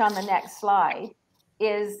 and it's on the next slide,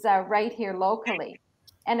 is right here locally.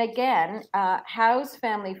 And again, Howe's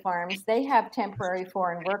Family Farms, they have temporary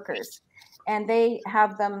foreign workers, and they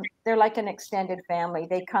have them, they're like an extended family.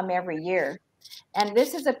 They come every year. And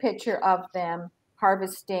this is a picture of them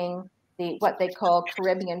harvesting what they call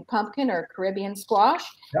Caribbean pumpkin or Caribbean squash.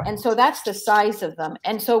 Yeah. And so that's the size of them.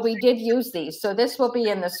 And so we did use these. So this will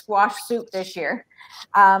be in the squash soup this year.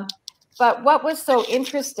 But what was so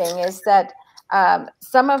interesting is that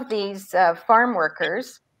some of these farm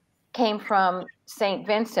workers came from St.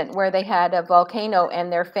 Vincent, where they had a volcano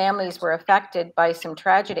and their families were affected by some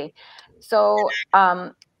tragedy. So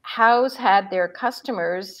House had their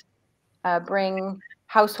customers bring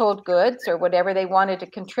household goods or whatever they wanted to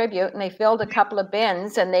contribute, and they filled a couple of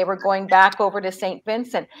bins, and they were going back over to St.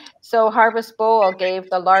 Vincent. So Harvest Bowl gave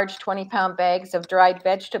the large 20-pound bags of dried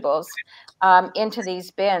vegetables into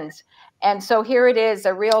these bins. And so here it is,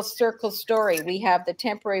 a real circle story. We have the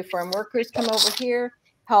temporary farm workers come over here,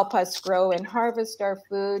 help us grow and harvest our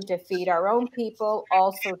food to feed our own people,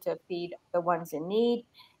 also to feed the ones in need,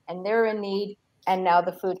 and they're in need, and now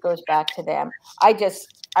the food goes back to them.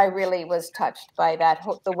 I really was touched by that,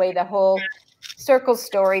 the way the whole circle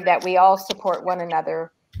story, that we all support one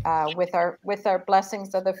another with our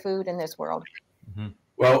blessings of the food in this world. Mm-hmm.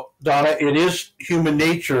 Well, Donna, it is human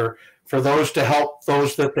nature for those to help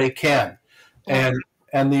those that they can. Yeah.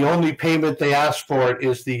 And the only payment they ask for it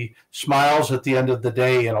is the smiles at the end of the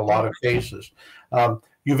day in a lot of cases.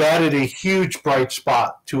 You've added a huge bright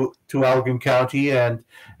spot to Elgin County and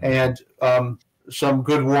some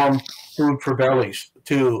good warm food for bellies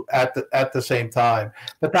too at the same time.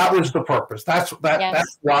 But that was the purpose. That's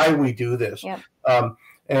why we do this. Yep.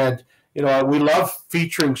 And you know, we love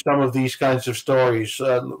featuring some of these kinds of stories,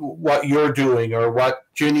 what you're doing or what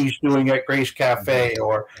Ginny's doing at Grace Cafe,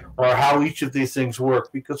 or how each of these things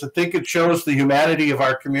work, because I think it shows the humanity of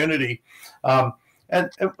our community. But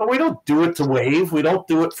we don't do it to wave. We don't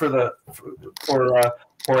do it for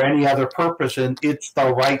any other purpose, and it's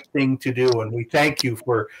the right thing to do. And we thank you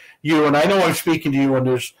for you. And I know I'm speaking to you, and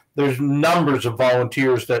there's numbers of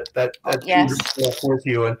volunteers that yes. with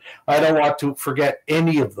you, and I don't want to forget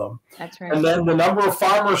any of them. That's right. And then the number of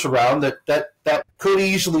farmers around that could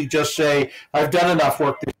easily just say, "I've done enough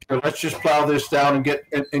work this year. Let's just plow this down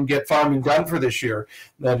and get farming done for this year."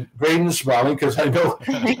 Then Graydon's smiling because I know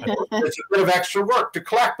it's a bit of extra work to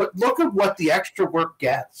collect, but look at what the extra work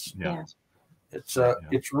gets. Yeah.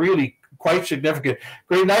 It's really quite significant.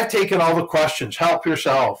 Graydon, I've taken all the questions. Help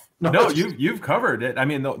yourself. No, you've covered it. I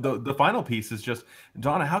mean, the final piece is just,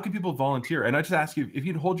 Donna, how can people volunteer? And I just ask you, if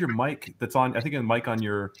you'd hold your mic that's on, I think the mic on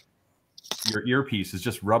your earpiece is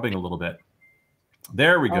just rubbing a little bit.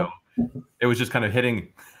 There we go. It was just kind of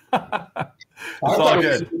hitting. It's all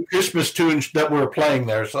good. Christmas tunes that we're playing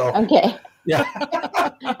there. So okay. Yeah.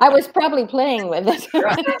 I was probably playing with it.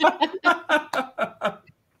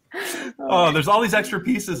 Oh, there's all these extra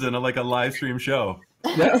pieces in like a live stream show.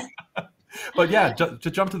 Yeah. But yeah,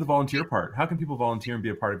 to jump to the volunteer part, how can people volunteer and be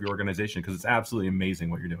a part of your organization? Because it's absolutely amazing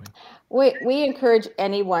what you're doing. We encourage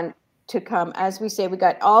anyone to come. As we say, we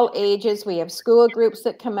got all ages. We have school groups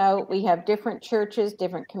that come out. We have different churches,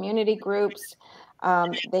 different community groups. We're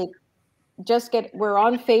on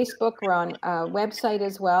Facebook. We're on a website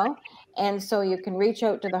as well. And so you can reach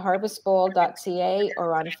out to theharvestbowl.ca,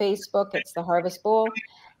 or on Facebook, it's the Harvest Bowl.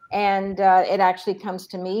 And it actually comes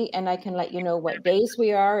to me, and I can let you know what days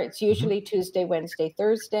we are. It's usually Tuesday, Wednesday,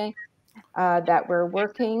 Thursday that we're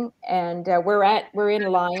working. And we're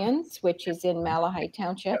in Lyons, which is in Malahide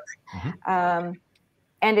Township. And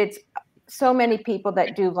it's so many people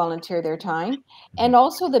that do volunteer their time. And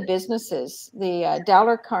also the businesses. The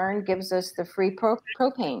Dollar Carn gives us the free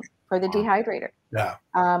propane for the dehydrator. Yeah.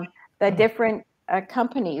 The different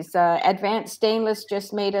companies, Advanced Stainless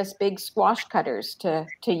just made us big squash cutters to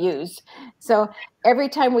use. So every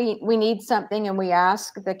time we need something and we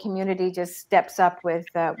ask, the community just steps up with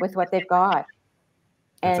what they've got,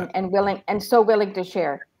 and so willing to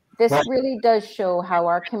share. This really does show how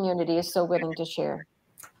our community is so willing to share.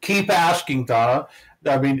 Keep asking, Donna.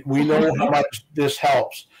 I mean, we know how much this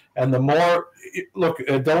helps. And the more, look,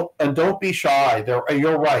 don't be shy.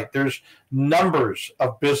 You're right. There's numbers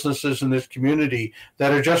of businesses in this community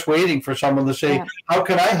that are just waiting for someone to say, how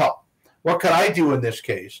can I help? What can I do in this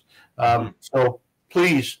case? So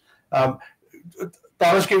please,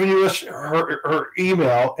 Donna's giving you her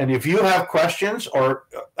email. And if you have questions or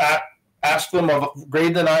ask them of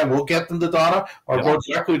Graydon and I, we'll get them to Donna, or go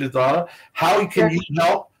directly to Donna. How can you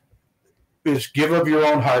help? Is give of your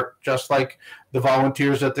own heart, just like the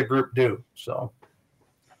volunteers at the group do. So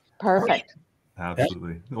perfect.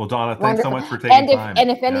 Absolutely. Well, Donna, thanks so much for taking time. And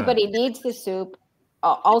if anybody needs the soup,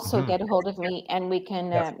 also get a hold of me, and we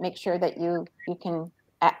can make sure that you can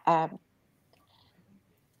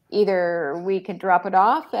either we can drop it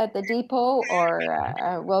off at the depot,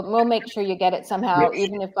 or we'll make sure you get it somehow.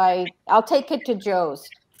 Even if I'll take it to Joe's.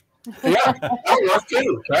 Yeah, I love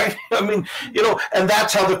too, right? I mean, you know, and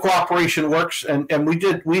that's how the cooperation works. And we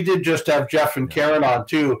did just have Jeff and Karen on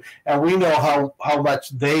too, and we know how much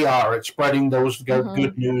they are at spreading those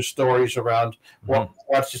good news stories around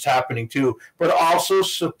what's just happening too, but also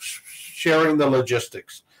sharing the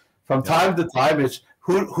logistics. From time to time, it's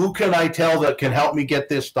who can I tell that can help me get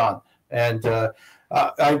this done? And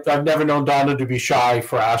I've never known Donna to be shy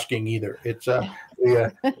for asking either. It's you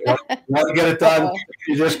want to get it done,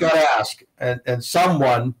 you just got to ask, and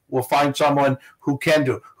someone will find someone who can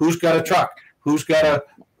do it. Who's got a truck? Who's got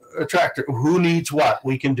a tractor? Who needs what?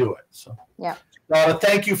 We can do it. So yeah, Donna,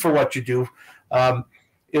 thank you for what you do.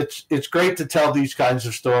 It's great to tell these kinds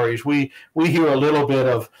of stories. We hear a little bit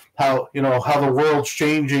of how the world's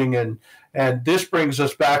changing, and this brings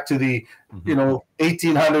us back to the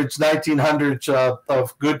 1800s, 1900s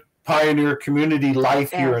of good pioneer community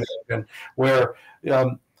life here in Elgin, where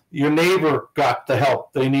your neighbor got the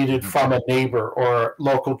help they needed from a neighbor or a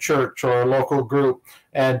local church or a local group,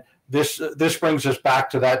 and this brings us back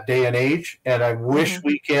to that day and age. And I wish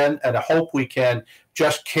we can, and I hope we can,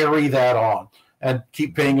 just carry that on and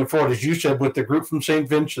keep paying it forward, as you said, with the group from St.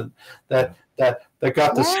 Vincent that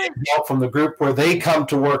got the same help from the group where they come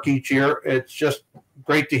to work each year. It's just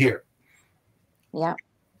great to hear. Yeah,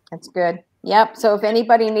 that's good. Yep. So if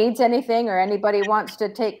anybody needs anything or anybody wants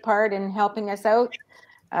to take part in helping us out,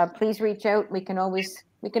 please reach out. We can always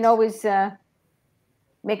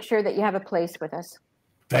make sure that you have a place with us.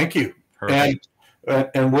 Thank you. Perfect.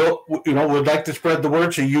 And we'd like to spread the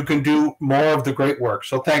word so you can do more of the great work.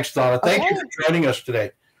 So thanks, Donna. Thank you for joining us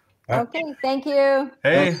today. Okay. Thank you.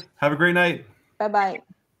 Hey, have a great night. Bye-bye.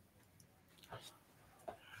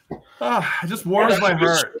 It just warms my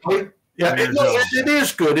heart. Yeah, it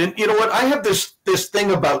is good. And you know what? I have this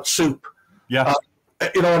thing about soup. Yeah.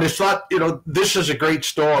 And it's not, this is a great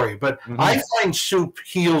story, but I find soup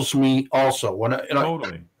heals me also. When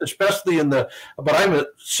totally. Especially but I'm a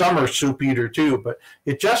summer soup eater too, but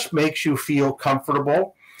it just makes you feel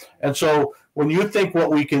comfortable. And so when you think what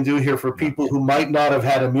we can do here for people who might not have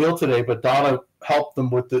had a meal today, but Donna helped them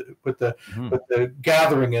with the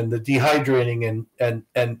gathering and the dehydrating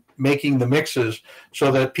and making the mixes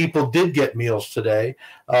so that people did get meals today,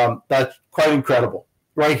 that's quite incredible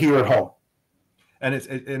right here at home. And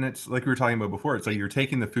it's like we were talking about before. It's like you're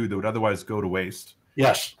taking the food that would otherwise go to waste.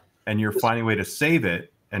 Yes. And you're finding a way to save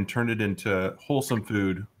it and turn it into wholesome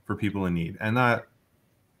food for people in need. And that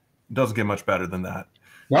doesn't get much better than that.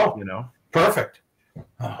 No. Perfect.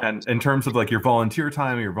 And in terms of like your volunteer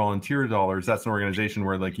time or your volunteer dollars, that's an organization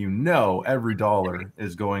where every dollar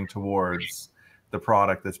is going towards the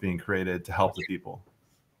product that's being created to help the people.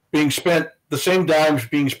 Being spent, the same dime's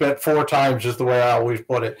being spent 4 times is the way I always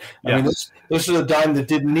put it. I mean, this is a dime that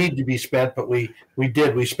didn't need to be spent, but we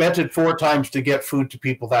did. We spent it 4 times to get food to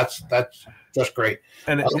people. That's just great.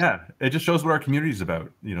 And it just shows what our community is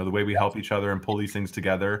about. The way we help each other and pull these things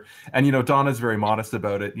together. And Donna's very modest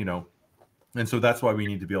about it. And so that's why we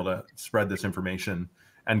need to be able to spread this information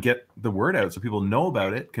and get the word out so people know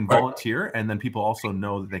about it, can volunteer, and then people also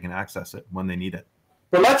know that they can access it when they need it.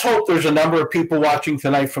 But let's hope there's a number of people watching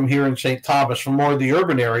tonight from here in St. Thomas, from more of the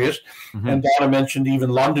urban areas, and Donna mentioned even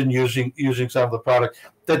London using some of the product,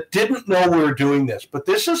 that didn't know we were doing this. But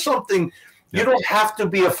this is something, you don't have to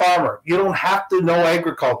be a farmer. You don't have to know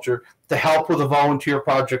agriculture to help with a volunteer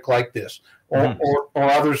project like this or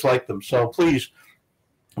others like them. So please,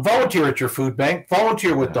 volunteer at your food bank,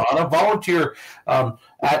 volunteer with Donna, volunteer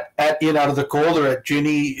at In Out of the Cold or at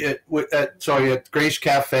Ginny, at Grace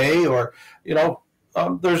Cafe, or,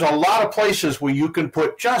 there's a lot of places where you can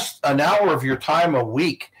put just an hour of your time a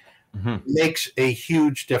week. Makes a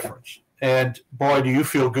huge difference. And boy, do you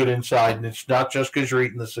feel good inside. And it's not just because you're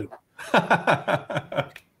eating the soup.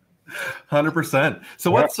 100%.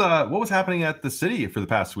 So what was happening at the city for the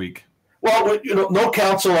past week? Well, no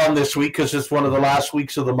council on this week because it's one of the last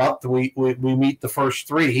weeks of the month. We meet the first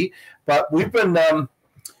 3, but we've been, I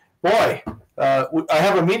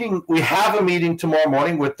have a meeting. We have a meeting tomorrow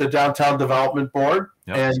morning with the Downtown Development Board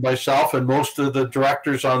and myself and most of the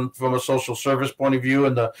directors from a social service point of view,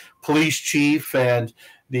 and the police chief and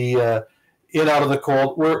the In Out of the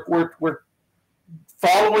Cold. We're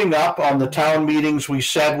following up on the town meetings we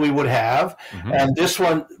said we would have. And this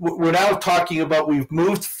one, we're now talking about, we've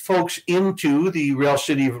moved folks into the Rail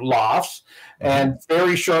City lofts, and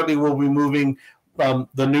very shortly we'll be moving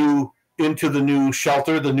into the new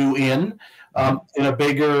shelter, the new inn, in a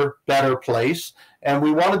bigger, better place. And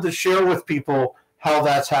we wanted to share with people how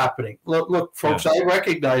that's happening. Look, folks, I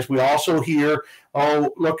recognize we also hear,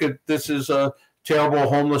 this is a terrible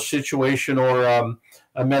homeless situation, or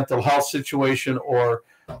a mental health situation, or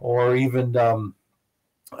even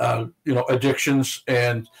addictions,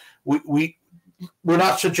 and we're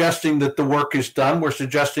not suggesting that the work is done. We're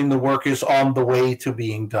suggesting the work is on the way to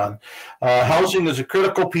being done. Housing is a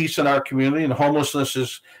critical piece in our community, and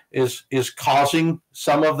homelessness is causing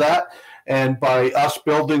some of that. And by us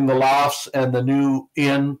building the lofts and the new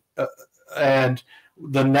inn and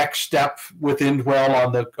the next step with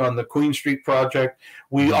Indwell on the Queen Street project,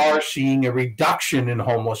 we are seeing a reduction in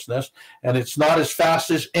homelessness, and it's not as fast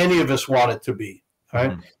as any of us want it to be.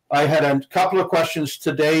 Right? I had a couple of questions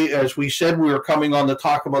today, as we said we were coming on to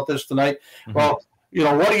talk about this tonight. Well,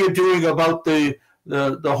 what are you doing about the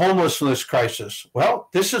homelessness crisis? Well,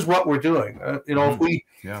 this is what we're doing. If we,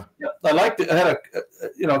 I had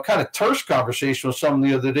a kind of terse conversation with someone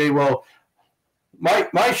the other day. Well,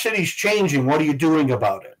 my city's changing. What are you doing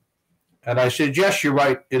about it? And I said, yes, you're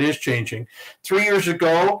right. It is changing. 3 years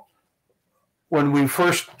ago, when we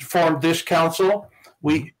first formed this council,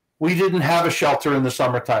 we didn't have a shelter in the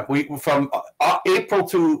summertime. From April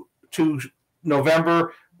to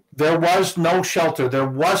November, there was no shelter. There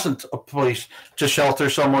wasn't a place to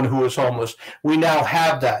shelter someone who was homeless. We now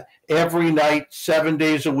have that every night, 7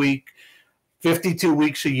 days a week, 52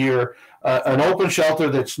 weeks a year. An open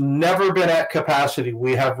shelter that's never been at capacity.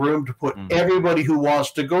 We have room to put everybody who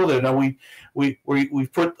wants to go there. Now we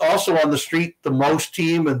put also on the street the MOST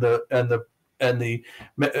team and the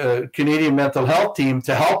Canadian Mental Health team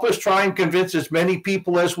to help us try and convince as many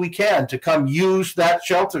people as we can to come use that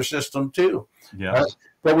shelter system too. Yeah.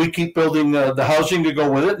 But we keep building the housing to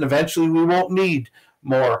go with it, and eventually we won't need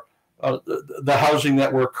more the housing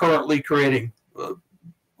that we're currently creating.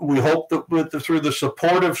 We hope that through the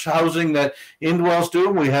supportive housing that Indwell's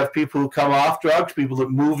doing, we have people who come off drugs, people that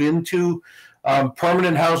move into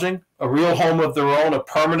permanent housing, a real home of their own, a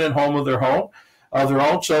permanent home of their own.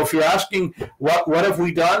 So if you're asking what have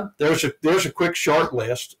we done, there's a quick short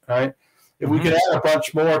list, right? If we could add a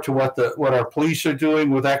bunch more to what our police are doing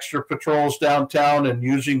with extra patrols downtown and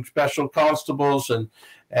using special constables and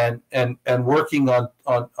working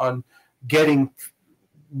on getting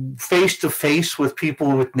face to face with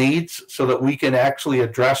people with needs so that we can actually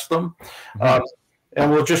address them. And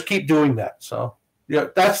we'll just keep doing that. So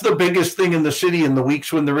that's the biggest thing in the city in the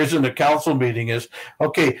weeks when there isn't a council meeting is,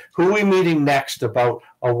 okay, who are we meeting next about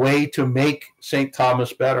a way to make St.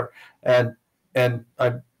 Thomas better? And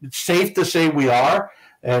it's safe to say we are.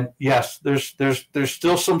 And yes, there's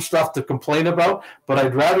still some stuff to complain about, but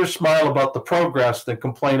I'd rather smile about the progress than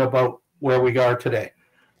complain about where we are today.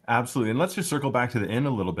 Absolutely. And let's just circle back to the inn a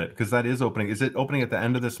little bit, because that is opening. Is it opening at the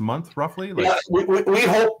end of this month, roughly? Yeah, we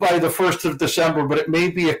hope by the 1st of December, but it may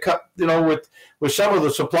be with some of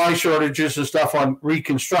the supply shortages and stuff on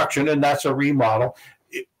reconstruction, and that's a remodel.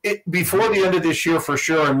 Before the end of this year for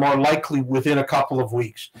sure, and more likely within a couple of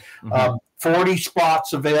weeks. 40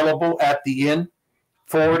 spots available at the inn,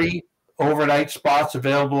 40 overnight spots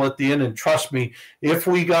available at the inn. And trust me, if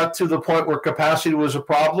we got to the point where capacity was a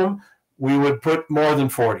problem, we would put more than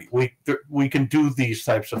 40. We can do these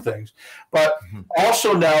types of things. But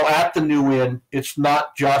also now at the new inn, it's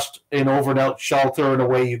not just an overnight shelter and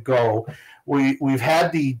away you go. We've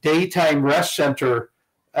had the daytime rest center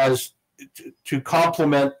as to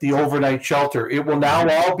complement the overnight shelter. It will now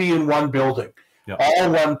all be in one building,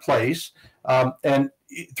 all one place. And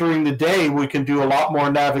during the day, we can do a lot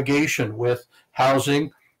more navigation with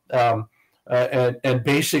housing, and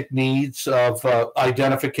basic needs of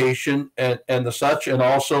identification and the such, and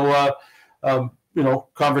also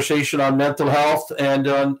conversation on mental health and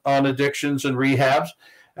on addictions and rehabs,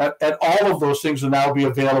 and all of those things will now be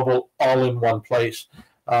available all in one place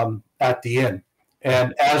at the inn.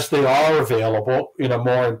 And as they are available in a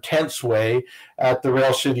more intense way at the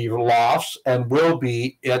Rail City Lofts, and will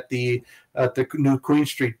be at the new Queen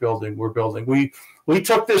Street building we're building. We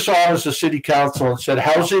took this on as a city council and said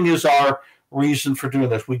housing is our reason for doing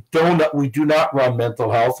this. We do not run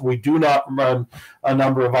mental health. We do not run a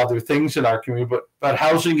number of other things in our community, but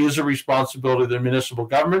housing is a responsibility of the municipal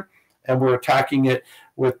government, and we're attacking it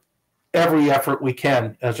with every effort we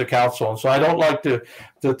can as a council. And so I don't like to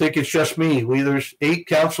think it's just me. There's 8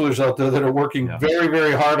 councillors out there that are working very,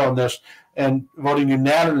 very hard on this and voting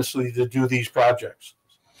unanimously to do these projects.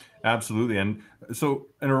 Absolutely. And so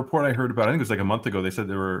in a report I heard about, I think it was like a month ago, they said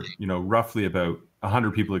there were, roughly about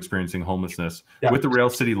 100 people experiencing homelessness with the Rail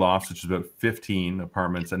City Lofts, which is about 15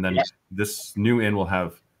 apartments. And then this new inn will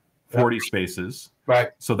have 40 spaces. Right.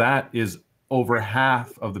 So that is over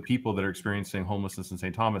half of the people that are experiencing homelessness in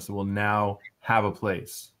St. Thomas will now have a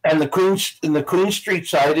place. And the Queen Street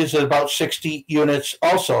side is at about 60 units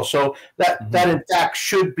also. So that in fact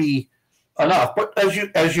should be enough. But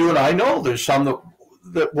as you and I know, there's some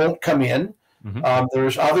that won't come in.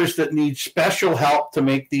 There's others that need special help to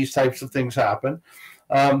make these types of things happen.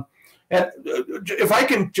 And if I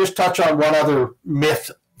can just touch on one other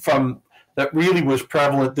myth that really was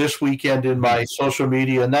prevalent this weekend in my social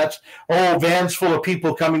media, and that's, vans full of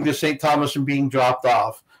people coming to St. Thomas and being dropped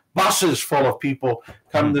off. Buses full of people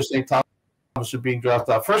coming to St. Thomas. Thomas are being dropped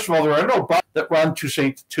off. First of all, there are no buses that run to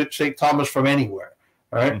St. Thomas from anywhere.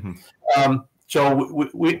 All right. So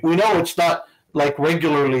we know it's not like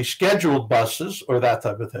regularly scheduled buses or that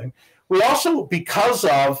type of thing. We also, because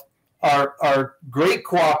of our great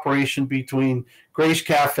cooperation between Grace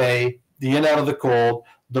Cafe, the In Out of the Cold,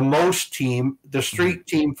 the MOST team, the street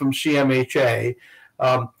team from CMHA,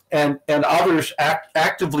 and others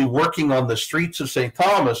actively working on the streets of St.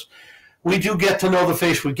 Thomas, we do get to know the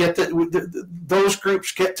face. We get those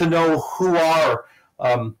groups get to know who are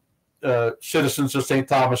citizens of St.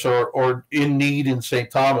 Thomas or in need in St.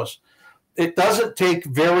 Thomas. It doesn't take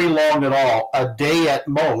very long at all, a day at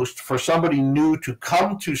most, for somebody new to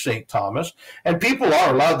come to St. Thomas. And people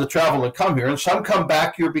are allowed to travel and come here. And some come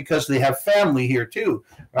back here because they have family here too,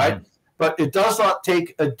 right? But it does not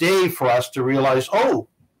take a day for us to realize, oh,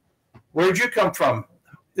 where'd you come from?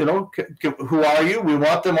 You know, who are you? We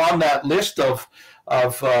want them on that list of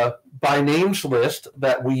by names list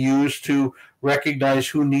that we use to recognize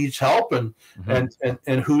who needs help and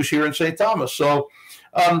who's here in St. Thomas. So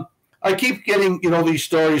I keep getting, these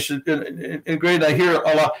stories, and great. I hear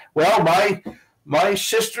a lot. Well, my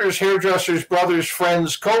sister's hairdresser's brother's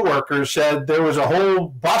friend's coworker said there was a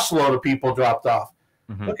whole busload of people dropped off.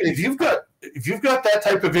 Okay, if you've got that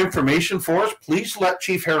type of information for us, please let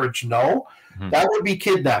Chief Heritage know. That would be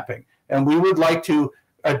kidnapping, and we would like to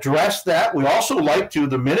address that. We also like to,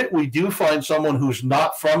 the minute we do find someone who's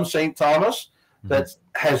not from St. Thomas that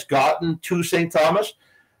has gotten to St. Thomas,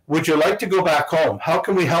 would you like to go back home? How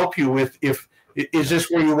can we help you with, is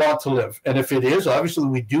this where you want to live? And if it is, obviously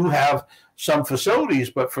we do have some facilities,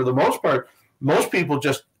 but for the most part, most people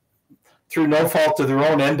just through no fault of their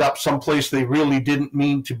own end up someplace they really didn't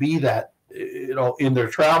mean to be that, in their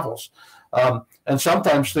travels. And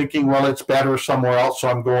sometimes thinking, well, it's better somewhere else, so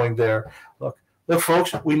I'm going there. Look,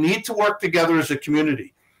 folks, we need to work together as a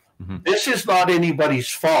community. This is not anybody's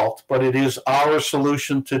fault, but it is our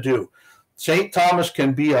solution to do. St. Thomas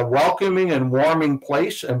can be a welcoming and warming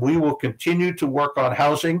place, and we will continue to work on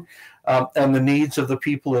housing and the needs of the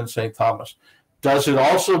people in St. Thomas. Does it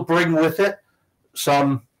also bring with it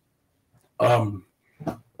some drug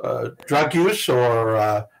use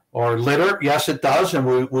or litter? Yes, it does, and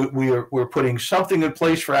we're putting something in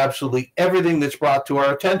place for absolutely everything that's brought to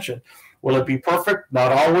our attention. Will it be perfect?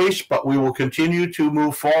 Not always, but we will continue to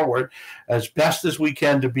move forward as best as we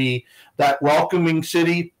can to be that welcoming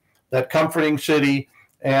city, that comforting city,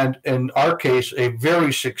 and in our case, a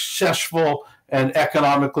very successful and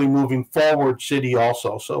economically moving forward city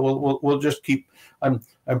also. So we'll just keep. I'm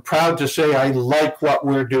proud to say I like what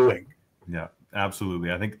we're doing. Yeah,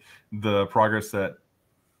 absolutely. I think the progress that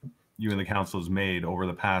you and the council has made over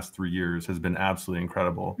the past 3 years has been absolutely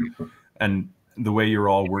incredible. And the way you're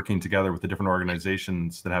all working together with the different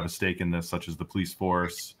organizations that have a stake in this, such as the police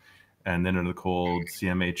force and then In the Cold,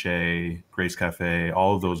 CMHA, Grace Cafe,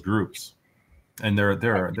 all of those groups. And there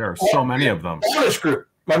are so many of them. Donna's group.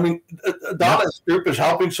 I mean, Donna's group is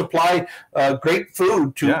helping supply great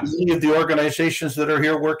food to many of the organizations that are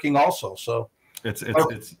here working also. So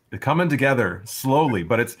it's coming together slowly,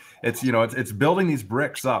 but it's building these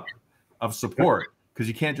bricks up of support, because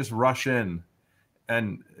you can't just rush in,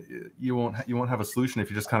 and you won't have a solution if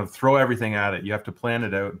you just kind of throw everything at it. You have to plan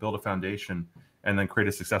it out, build a foundation, and then create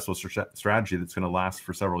a successful strategy that's going to last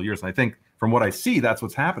for several years. And I think from what I see, that's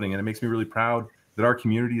what's happening, and it makes me really proud that our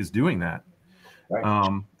community is doing that.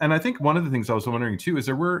 Right. And I think one of the things I was wondering too is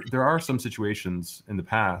there are some situations in the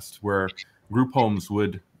past where group homes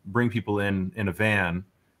would bring people in a van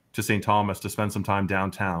to St. Thomas to spend some time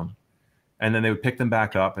downtown, and then they would pick them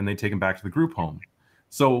back up and they'd take them back to the group home.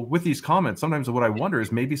 So with these comments, sometimes what I wonder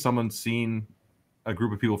is maybe someone's seen a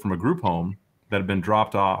group of people from a group home that have been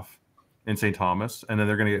dropped off in St. Thomas, and then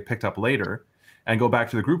they're going to get picked up later and go back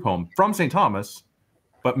to the group home from St. Thomas,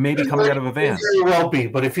 but maybe coming out of a van. Very well be,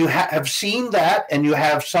 but if you have seen that and you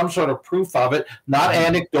have some sort of proof of it, not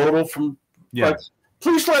anecdotal from,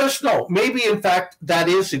 please let us know. Maybe, in fact, that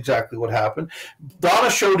is exactly what happened.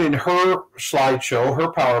 Donna showed in her slideshow,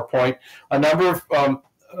 her PowerPoint, a number of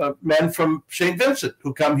men from St. Vincent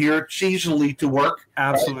who come here seasonally to work.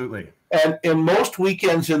 Absolutely. Right? And in most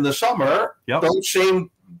weekends in the summer, those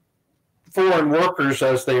same foreign workers,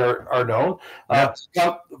 as they are known,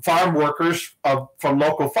 farm workers from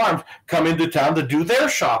local farms come into town to do their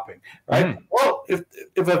shopping, right? Well, if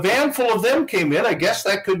a van full of them came in, I guess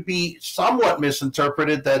that could be somewhat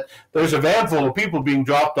misinterpreted that there's a van full of people being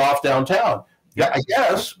dropped off downtown. Yeah, I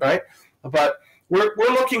guess, right? But we're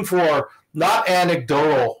looking for not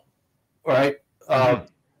anecdotal, right?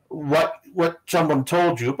 What someone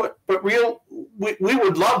told you, but real. We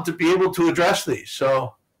would love to be able to address these.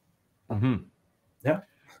 So.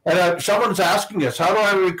 And someone's asking us, how do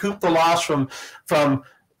I recoup the loss from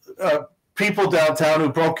people downtown who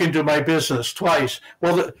broke into my business twice?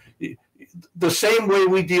 Well, the same way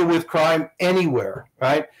we deal with crime anywhere,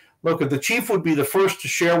 right? Look, the chief would be the first to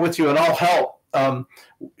share with you, and I'll help.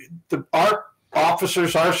 Our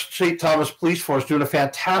officers, our St. Thomas Police Force, doing a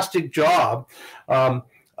fantastic job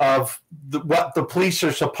of what the police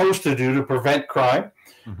are supposed to do to prevent crime.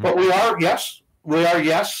 Mm-hmm. But we are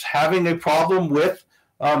having a problem with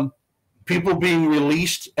people being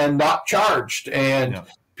released and not charged, and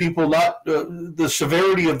people not the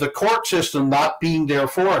severity of the court system not being there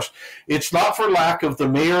for us. It's not for lack of the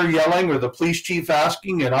mayor yelling or the police chief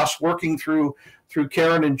asking, and us working through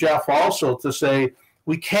Karen and Jeff also to say,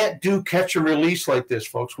 we can't do catch and release like this,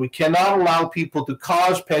 folks. We cannot allow people to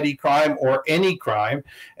cause petty crime or any crime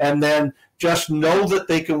and then just know that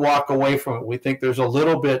they can walk away from it. We think there's a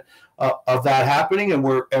little bit of that happening, and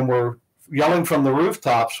we're yelling from the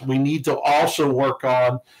rooftops. We need to also work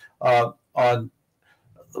on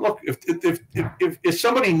look, if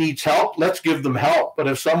somebody needs help, let's give them help. But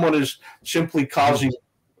if someone is simply causing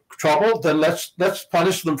trouble, then let's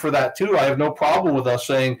punish them for that too. I have no problem with us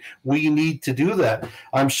saying we need to do that.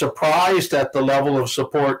 I'm surprised at the level of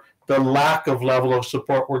support, the lack of level of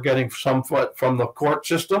support we're getting somewhat from the court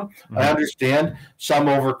system. Mm-hmm. I understand some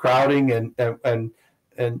overcrowding and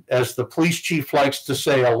as the police chief likes to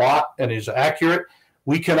say a lot and is accurate,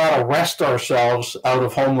 we cannot arrest ourselves out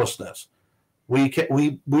of homelessness. We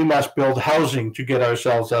must build housing to get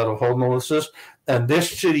ourselves out of homelessness, and this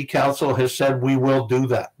city council has said we will do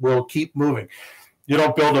that. We'll keep moving. You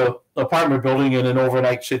don't build an apartment building in an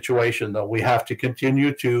overnight situation, though. We have to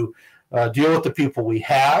continue to deal with the people we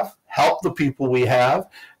have, help the people we have,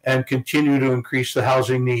 and continue to increase the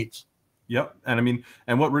housing needs. Yep. And I mean,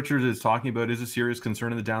 and what Richard is talking about is a serious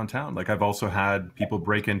concern in the downtown. Like, I've also had people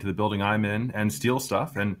break into the building I'm in and steal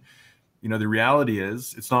stuff, and you know, the reality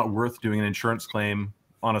is it's not worth doing an insurance claim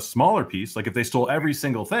on a smaller piece. Like, if they stole every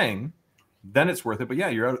single thing, then it's worth it. But yeah,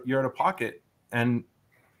 you're out of pocket, and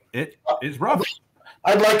it is rough.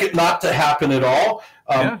 I'd like it not to happen at all.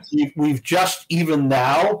 We've just, even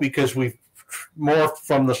now, because we've more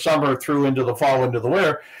from the summer through into the fall, into the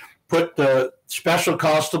winter, put the special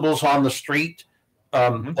constables on the street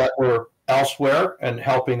that were elsewhere and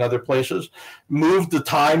helping other places, moved the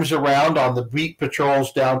times around on the beat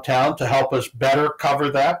patrols downtown to help us better cover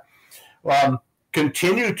that.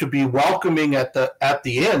 Continue to be welcoming at the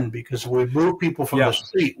end, because we move people from the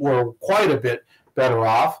street, we're quite a bit better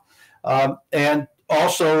off. And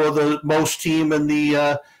also the MOST team and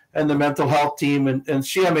the mental health team and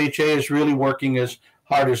CMHA is really working as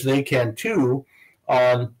hard as they can too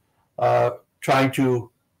on trying to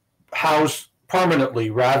house permanently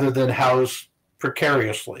rather than house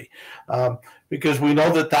precariously, because we know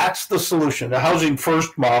that that's the solution. The housing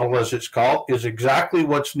first model, as it's called, is exactly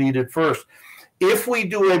what's needed first. If we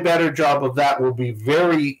do a better job of that, it will be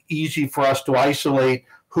very easy for us to isolate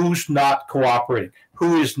who's not cooperating,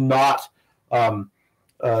 who is not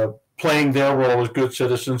playing their role as good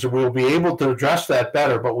citizens, and we'll be able to address that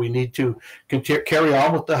better. But we need to carry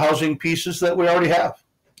on with the housing pieces that we already have.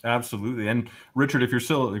 Absolutely. And Richard, if you're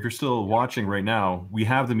still watching right now, we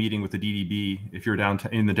have the meeting with the DDB if you're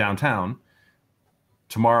in the downtown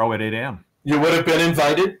tomorrow at 8 a.m. You would have been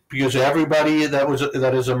invited, because everybody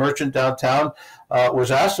that is a merchant downtown was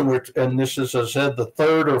asked, and this is, as I said, the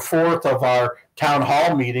third or fourth of our town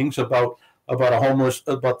hall meetings about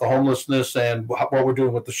the homelessness and what we're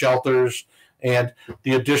doing with the shelters and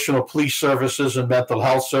the additional police services and mental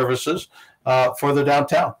health services for the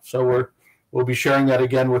downtown. So we'll be sharing that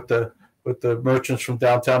again with the merchants from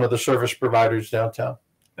downtown or the service providers downtown.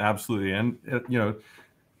 Absolutely. And, you know,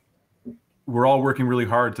 we're all working really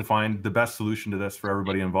hard to find the best solution to this for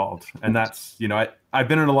everybody involved. And that's, you know, I've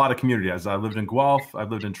been in a lot of communities. I've lived in Guelph,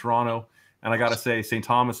 I've lived in Toronto, and I got to say, St.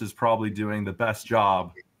 Thomas is probably doing the best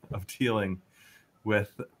job of dealing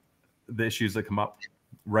with the issues that come up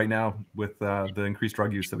right now with the increased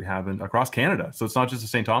drug use that we have across Canada. So it's not just a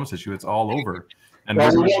St. Thomas issue, it's all over. And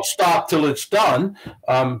we won't stop till it's done,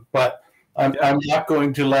 but I'm not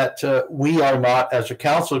going to let, we are not as a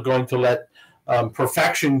council going to let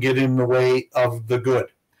perfection get in the way of the good,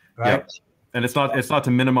 right? Yep. And it's not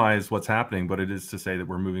to minimize what's happening, but it is to say that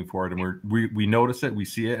we're moving forward, and we notice it, we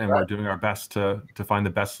see it, and we're doing our best to find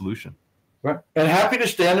the best solution. Right. And happy to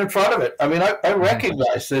stand in front of it. I mean, I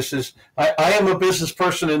recognize this is, I am a business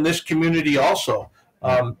person in this community also.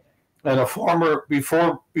 And a former,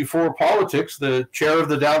 before politics, the chair of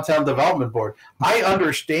the Downtown Development Board. I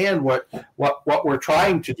understand what we're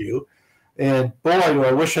trying to do. And boy, do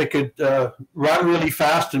I wish I could run really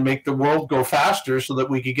fast and make the world go faster so that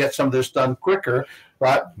we could get some of this done quicker.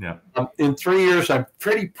 But yeah. In 3 years, I'm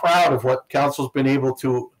pretty proud of what council's been able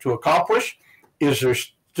to accomplish. Is there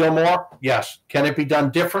still more? Yes. Can it be done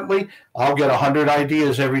differently? I'll get 100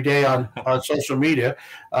 ideas every day on social media,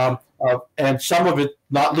 and some of it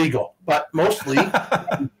not legal, but mostly,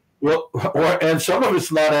 and some of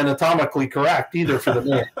it's not anatomically correct either for the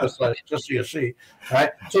mayor, just so you see, right?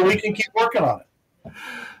 So we can keep working on it.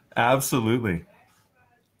 Absolutely.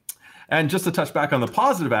 And just to touch back on the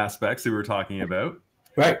positive aspects that we were talking about,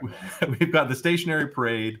 right? We've got the stationary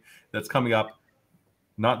parade that's coming up.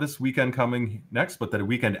 Not this weekend coming next, but the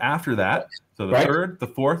weekend after that. So the 3rd, the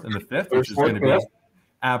 4th, and the 5th, which is going to be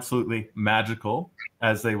absolutely magical,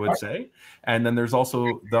 as they would say. And then there's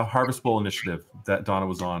also the Harvest Bowl initiative that Donna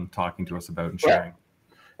was on talking to us about and sharing.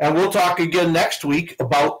 And we'll talk again next week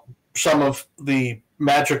about some of the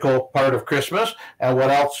magical part of Christmas and what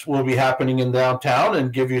else will be happening in downtown,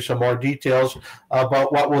 and give you some more details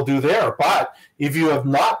about what we'll do there. But if you have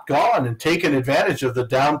not gone and taken advantage of the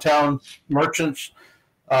downtown merchants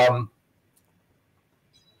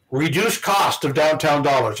reduced cost of downtown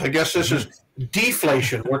dollars. I guess this is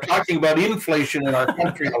deflation. We're talking about inflation in our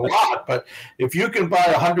country a lot, but if you can buy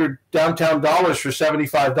 100 downtown dollars for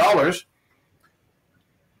 $75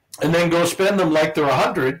 and then go spend them like they're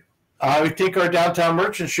 100, I think our downtown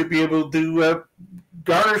merchants should be able to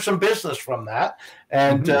garner some business from that,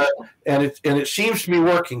 and it seems to be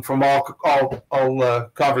working from all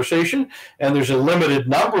conversation. And there's a limited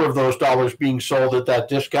number of those dollars being sold at that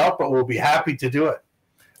discount, but we'll be happy to do it.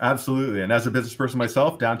 Absolutely. And as a business person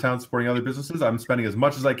myself, downtown supporting other businesses, I'm spending as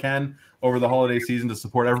much as I can over the holiday season to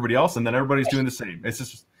support everybody else, and then everybody's doing the same. It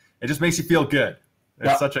just makes you feel good.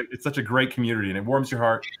 It's such a great community, and it warms your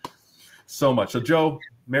heart so much. So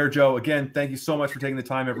Mayor Joe, again, thank you so much for taking the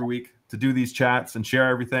time every week to do these chats and share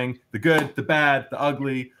everything, the good, the bad, the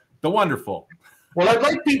ugly, the wonderful. Well, I'd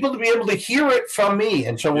like people to be able to hear it from me.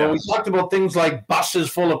 And so when we talked about things like buses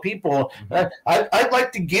full of people, I'd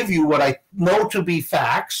like to give you what I know to be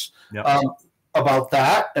facts about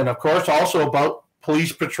that. And, of course, also about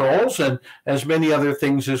police patrols and as many other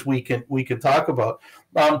things as we can talk about.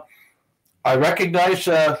 I recognize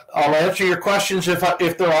I'll answer your questions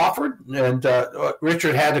if they're offered. And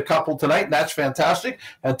Richard had a couple tonight, and that's fantastic.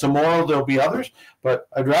 And tomorrow there'll be others. But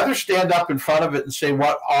I'd rather stand up in front of it and say,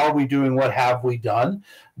 what are we doing? What have we done?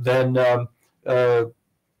 Than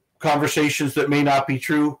conversations that may not be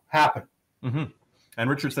true happen. Mm-hmm. And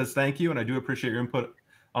Richard says, thank you. And I do appreciate your input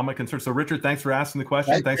on my concerns. So Richard, thanks for asking the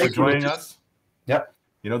question. Thanks for joining us. Yep.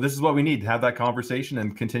 This is what we need to have that conversation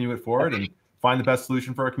and continue it forward and find the best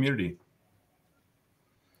solution for our community.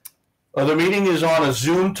 Well, the meeting is on a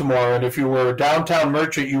Zoom tomorrow, and if you were a downtown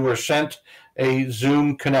merchant, you were sent a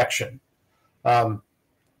Zoom connection.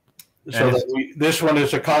 This one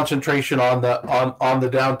is a concentration on the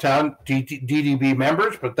downtown DDB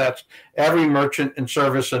members, but that's every merchant and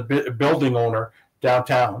service and building owner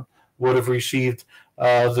downtown would have received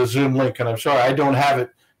the Zoom link. And I'm sorry, I don't have it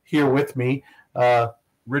here with me.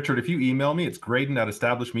 Richard, if you email me, it's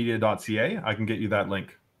graydon@establishmedia.ca. I can get you that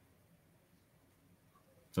link.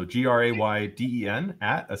 So GRAYDEN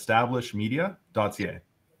 @establishmedia.ca.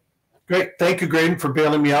 Great. Thank you, Graydon, for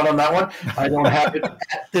bailing me out on that one. I don't have it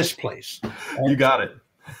at this place. You got it.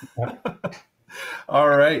 All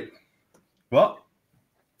right. Well,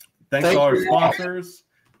 thanks to all our sponsors.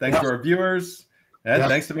 Thanks to our viewers. And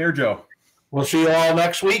thanks to Mayor Joe. We'll see you all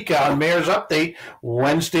next week on Mayor's Update,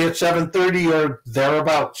 Wednesday at 7:30 or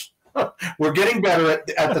thereabouts. We're getting better at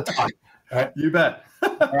the time. All right. You bet.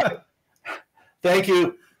 All right. Thank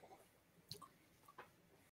you.